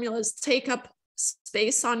 4 formulas take up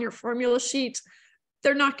space on your formula sheet,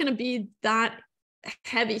 they're not going to be that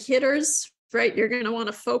heavy hitters, right? You're going to want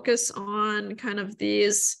to focus on kind of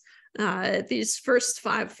these first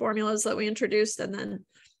 5 formulas that we introduced, and then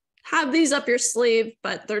have these up your sleeve,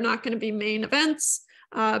 but they're not going to be main events.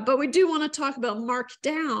 But we do want to talk about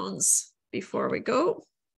markdowns before we go.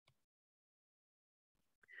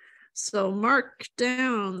 So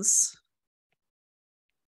markdowns.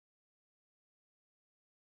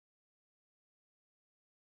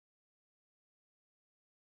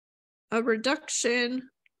 A reduction,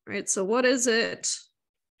 right? So what is it?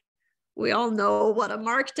 We all know what a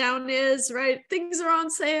markdown is, right? Things are on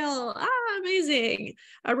sale. Ah, amazing.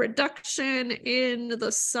 A reduction in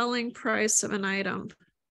the selling price of an item.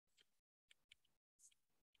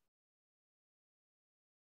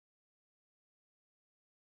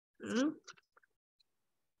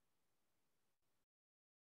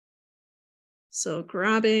 So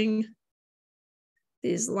grabbing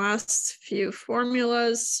these last few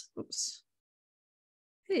formulas. Oops.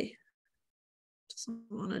 Hey, doesn't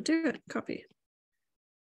want to do it. Copy.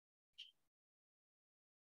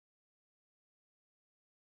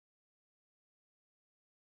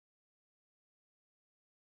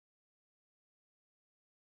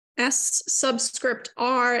 S subscript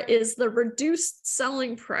R is the reduced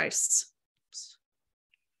selling price.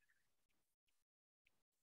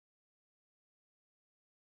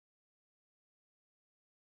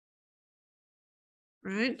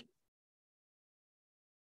 right?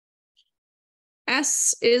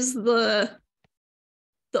 S is the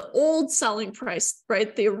old selling price,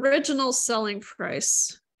 right? The original selling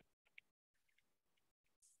price.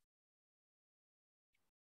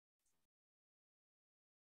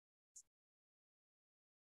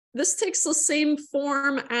 This takes the same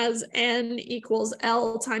form as N equals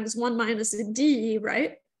L times 1 minus D,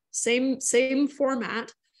 right? Same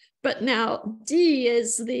format. But now D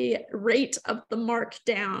is the rate of the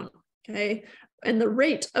markdown, okay? And the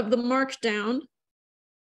rate of the markdown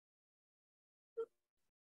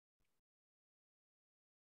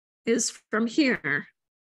is from here.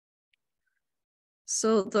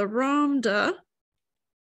 So the ROMDA,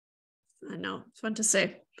 I know, it's fun to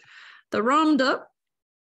say. The ROMDA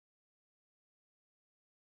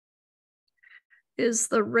is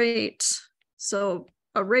the rate. So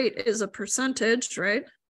a rate is a percentage, right?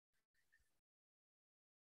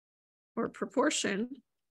 Or proportion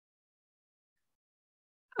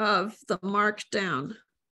of the markdown.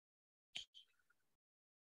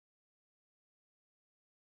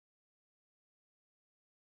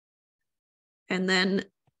 And then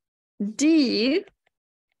D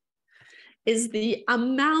is the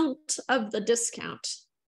amount of the discount.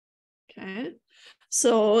 Okay,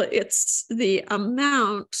 so it's the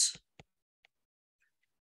amount.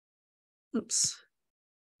 Oops.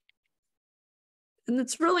 And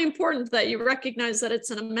it's really important that you recognize that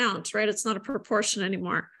it's an amount, right? It's not a proportion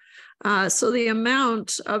anymore. So the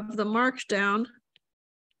amount of the markdown,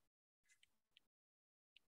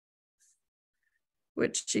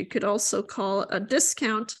 which you could also call a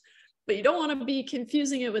discount, but you don't want to be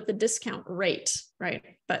confusing it with the discount rate, right?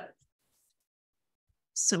 But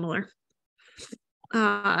similar.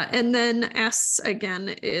 And then S again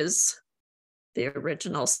is the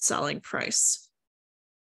original selling price.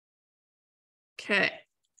 Okay.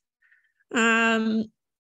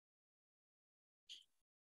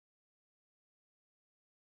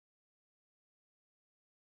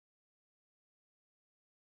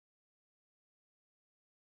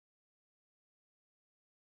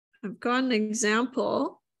 I've got an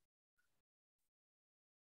example.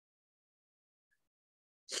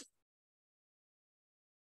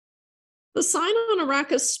 The sign on a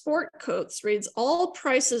rack of sport coats reads, all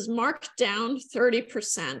prices marked down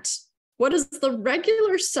 30%. What is the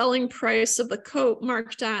regular selling price of the coat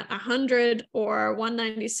marked at 100 or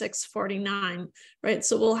 196.49, right?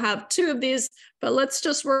 So we'll have two of these, but let's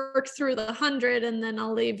just work through the 100 and then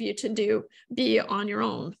I'll leave you to do B on your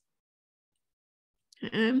own.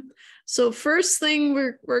 Okay. So first thing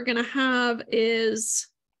we're gonna have is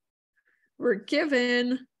we're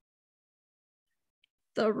given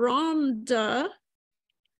the ROMDA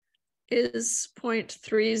is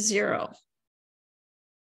 0.30.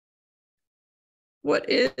 What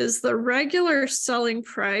is the regular selling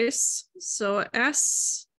price? So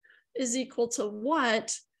S is equal to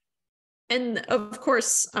what? And of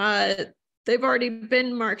course, they've already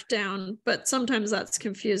been marked down, but sometimes that's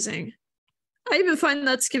confusing. I even find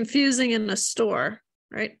that's confusing in a store,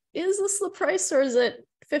 right? Is this the price or is it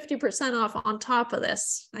 50% off on top of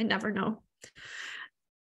this? I never know.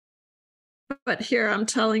 But here I'm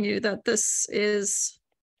telling you that this is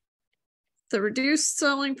the reduced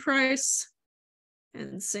selling price.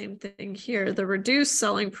 And same thing here, the reduced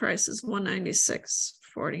selling price is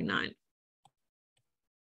 196.49.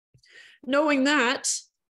 Knowing that,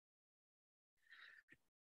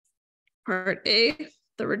 part A,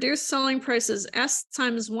 the reduced selling price is S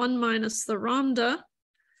times 1 minus the ROMDA.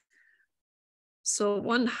 So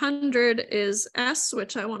 100 is S,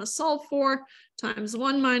 which I want to solve for, times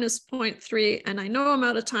 1 minus 0.3. And I know I'm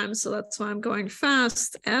out of time, so that's why I'm going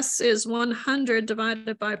fast. S is 100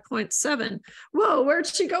 divided by 0.7. Whoa, where'd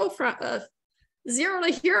she go from 0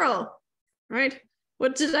 to hero, right?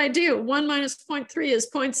 What did I do? 1 minus 0.3 is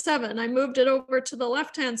 0.7. I moved it over to the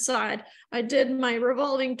left-hand side. I did my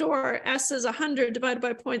revolving door. S is 100 divided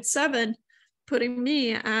by 0.7, putting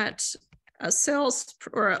me at a sales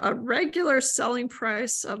or a regular selling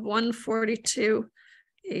price of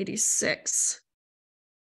 142.86.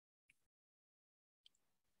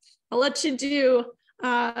 I'll let you do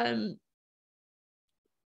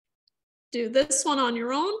this one on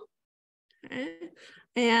your own. Okay.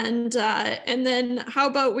 And then how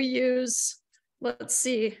about we use, let's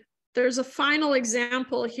see, there's a final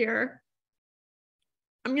example here.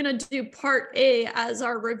 I'm going to do part A as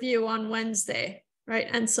our review on Wednesday, right?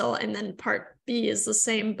 And then part B is the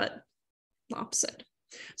same, but opposite.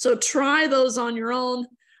 So try those on your own,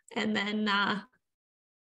 and then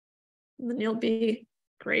you'll be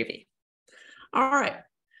gravy. All right.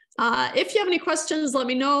 If you have any questions, let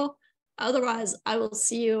me know. Otherwise, I will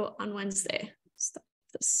see you on Wednesday.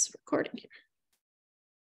 this recording here.